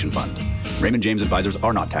Investor Protection Fund. Raymond James advisors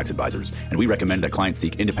are not tax advisors, and we recommend that clients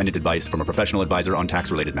seek independent advice from a professional advisor on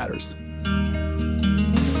tax-related matters.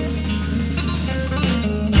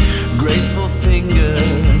 Graceful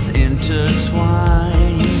fingers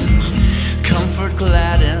intertwine, comfort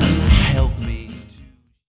gladden